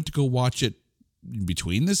you went to go watch it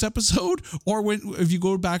between this episode, or if you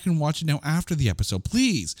go back and watch it now after the episode,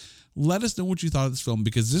 please let us know what you thought of this film,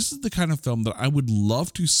 because this is the kind of film that I would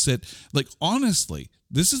love to honestly,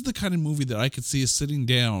 this is the kind of movie that I could see us sitting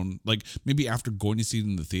down, like maybe after going to see it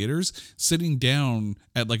in the theaters, sitting down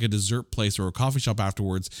at like a dessert place or a coffee shop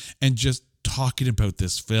afterwards and just talking about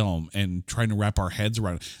this film and trying to wrap our heads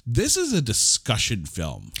around it. This is a discussion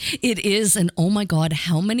film. It is, and oh my God,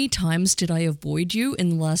 how many times did I avoid you in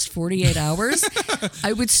the last 48 hours?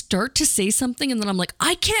 I would start to say something and then I'm like,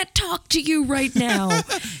 I can't talk to you right now.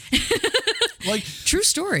 Like, true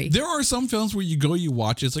story. There are some films where you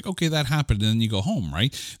watch it, it's like, okay, that happened, and then you go home,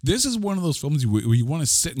 right? This is one of those films where you want to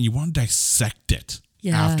sit and you want to dissect it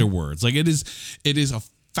afterwards. Like, it is a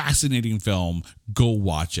fascinating film. Go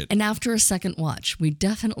watch it. And after a second watch, we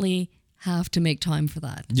definitely have to make time for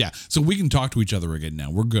that. Yeah, so we can talk to each other again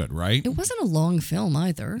now. We're good, right? It wasn't a long film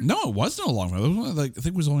either. No, it wasn't a long film. It was only I think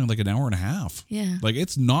it was only like an hour and a half. Yeah. Like,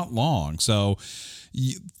 it's not long. So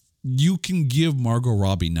you can give Margot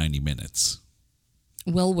Robbie 90 minutes.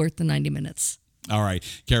 Well worth the 90 minutes. All right,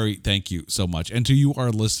 Carrie, thank you so much. And to you, our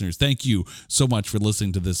listeners, thank you so much for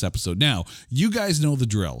listening to this episode. Now, you guys know the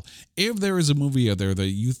drill. If there is a movie out there that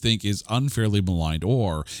you think is unfairly maligned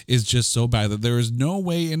or is just so bad that there is no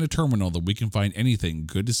way in a terminal that we can find anything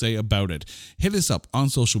good to say about it, hit us up on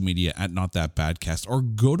social media at NotThatBadcast, or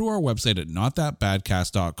go to our website at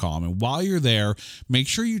notthatbadcast.com. And while you're there, make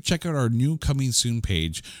sure you check out our new Coming Soon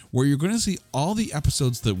page, where you're going to see all the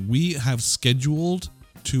episodes that we have scheduled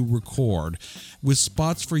to record, with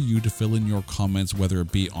spots for you to fill in your comments, whether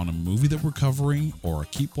it be on a movie that we're covering or a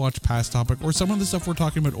keep watch past topic, or some of the stuff we're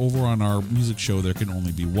talking about over on our music show There Can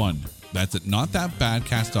Only Be One. That's at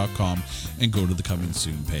notthatbadcast.com, and go to the Coming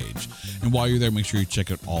Soon page. And while you're there, make sure you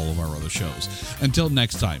check out all of our other shows. Until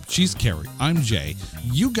next time, she's Carrie, I'm Jay.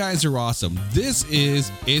 You guys are awesome. This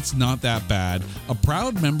is It's Not That Bad, a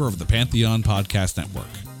proud member of the Pantheon Podcast Network.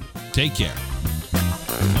 Take care.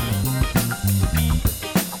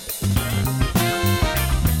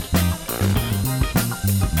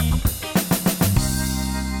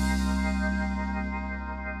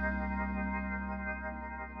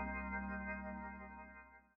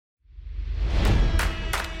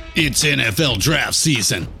 It's NFL draft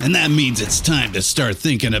season, and that means it's time to start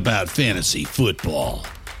thinking about fantasy football.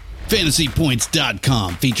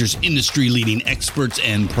 FantasyPoints.com features industry-leading experts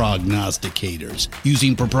and prognosticators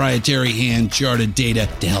using proprietary hand-charted data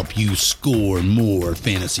to help you score more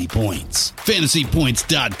fantasy points.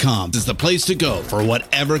 FantasyPoints.com is the place to go for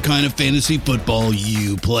whatever kind of fantasy football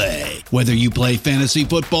you play. Whether you play fantasy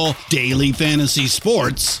football, daily fantasy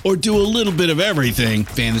sports, or do a little bit of everything,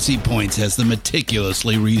 Fantasy Points has the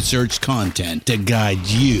meticulously researched content to guide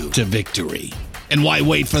you to victory. And why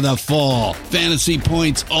wait for the fall? Fantasy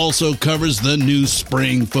Points also covers the new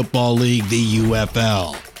spring football league, the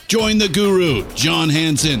UFL. Join the guru, John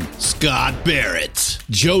Hansen, Scott Barrett,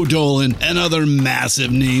 Joe Dolan, and other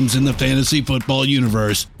massive names in the fantasy football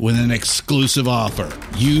universe with an exclusive offer.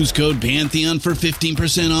 Use code Pantheon for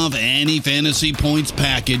 15% off any Fantasy Points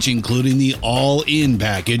package, including the all-in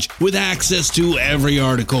package, with access to every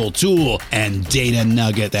article, tool, and data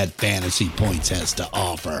nugget that Fantasy Points has to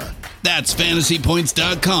offer. That's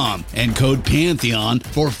FantasyPoints.com and code Pantheon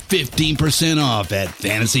for 15% off at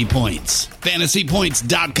Fantasy Points.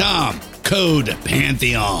 FantasyPoints.com, Code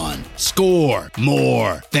Pantheon. Score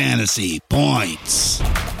more fantasy points.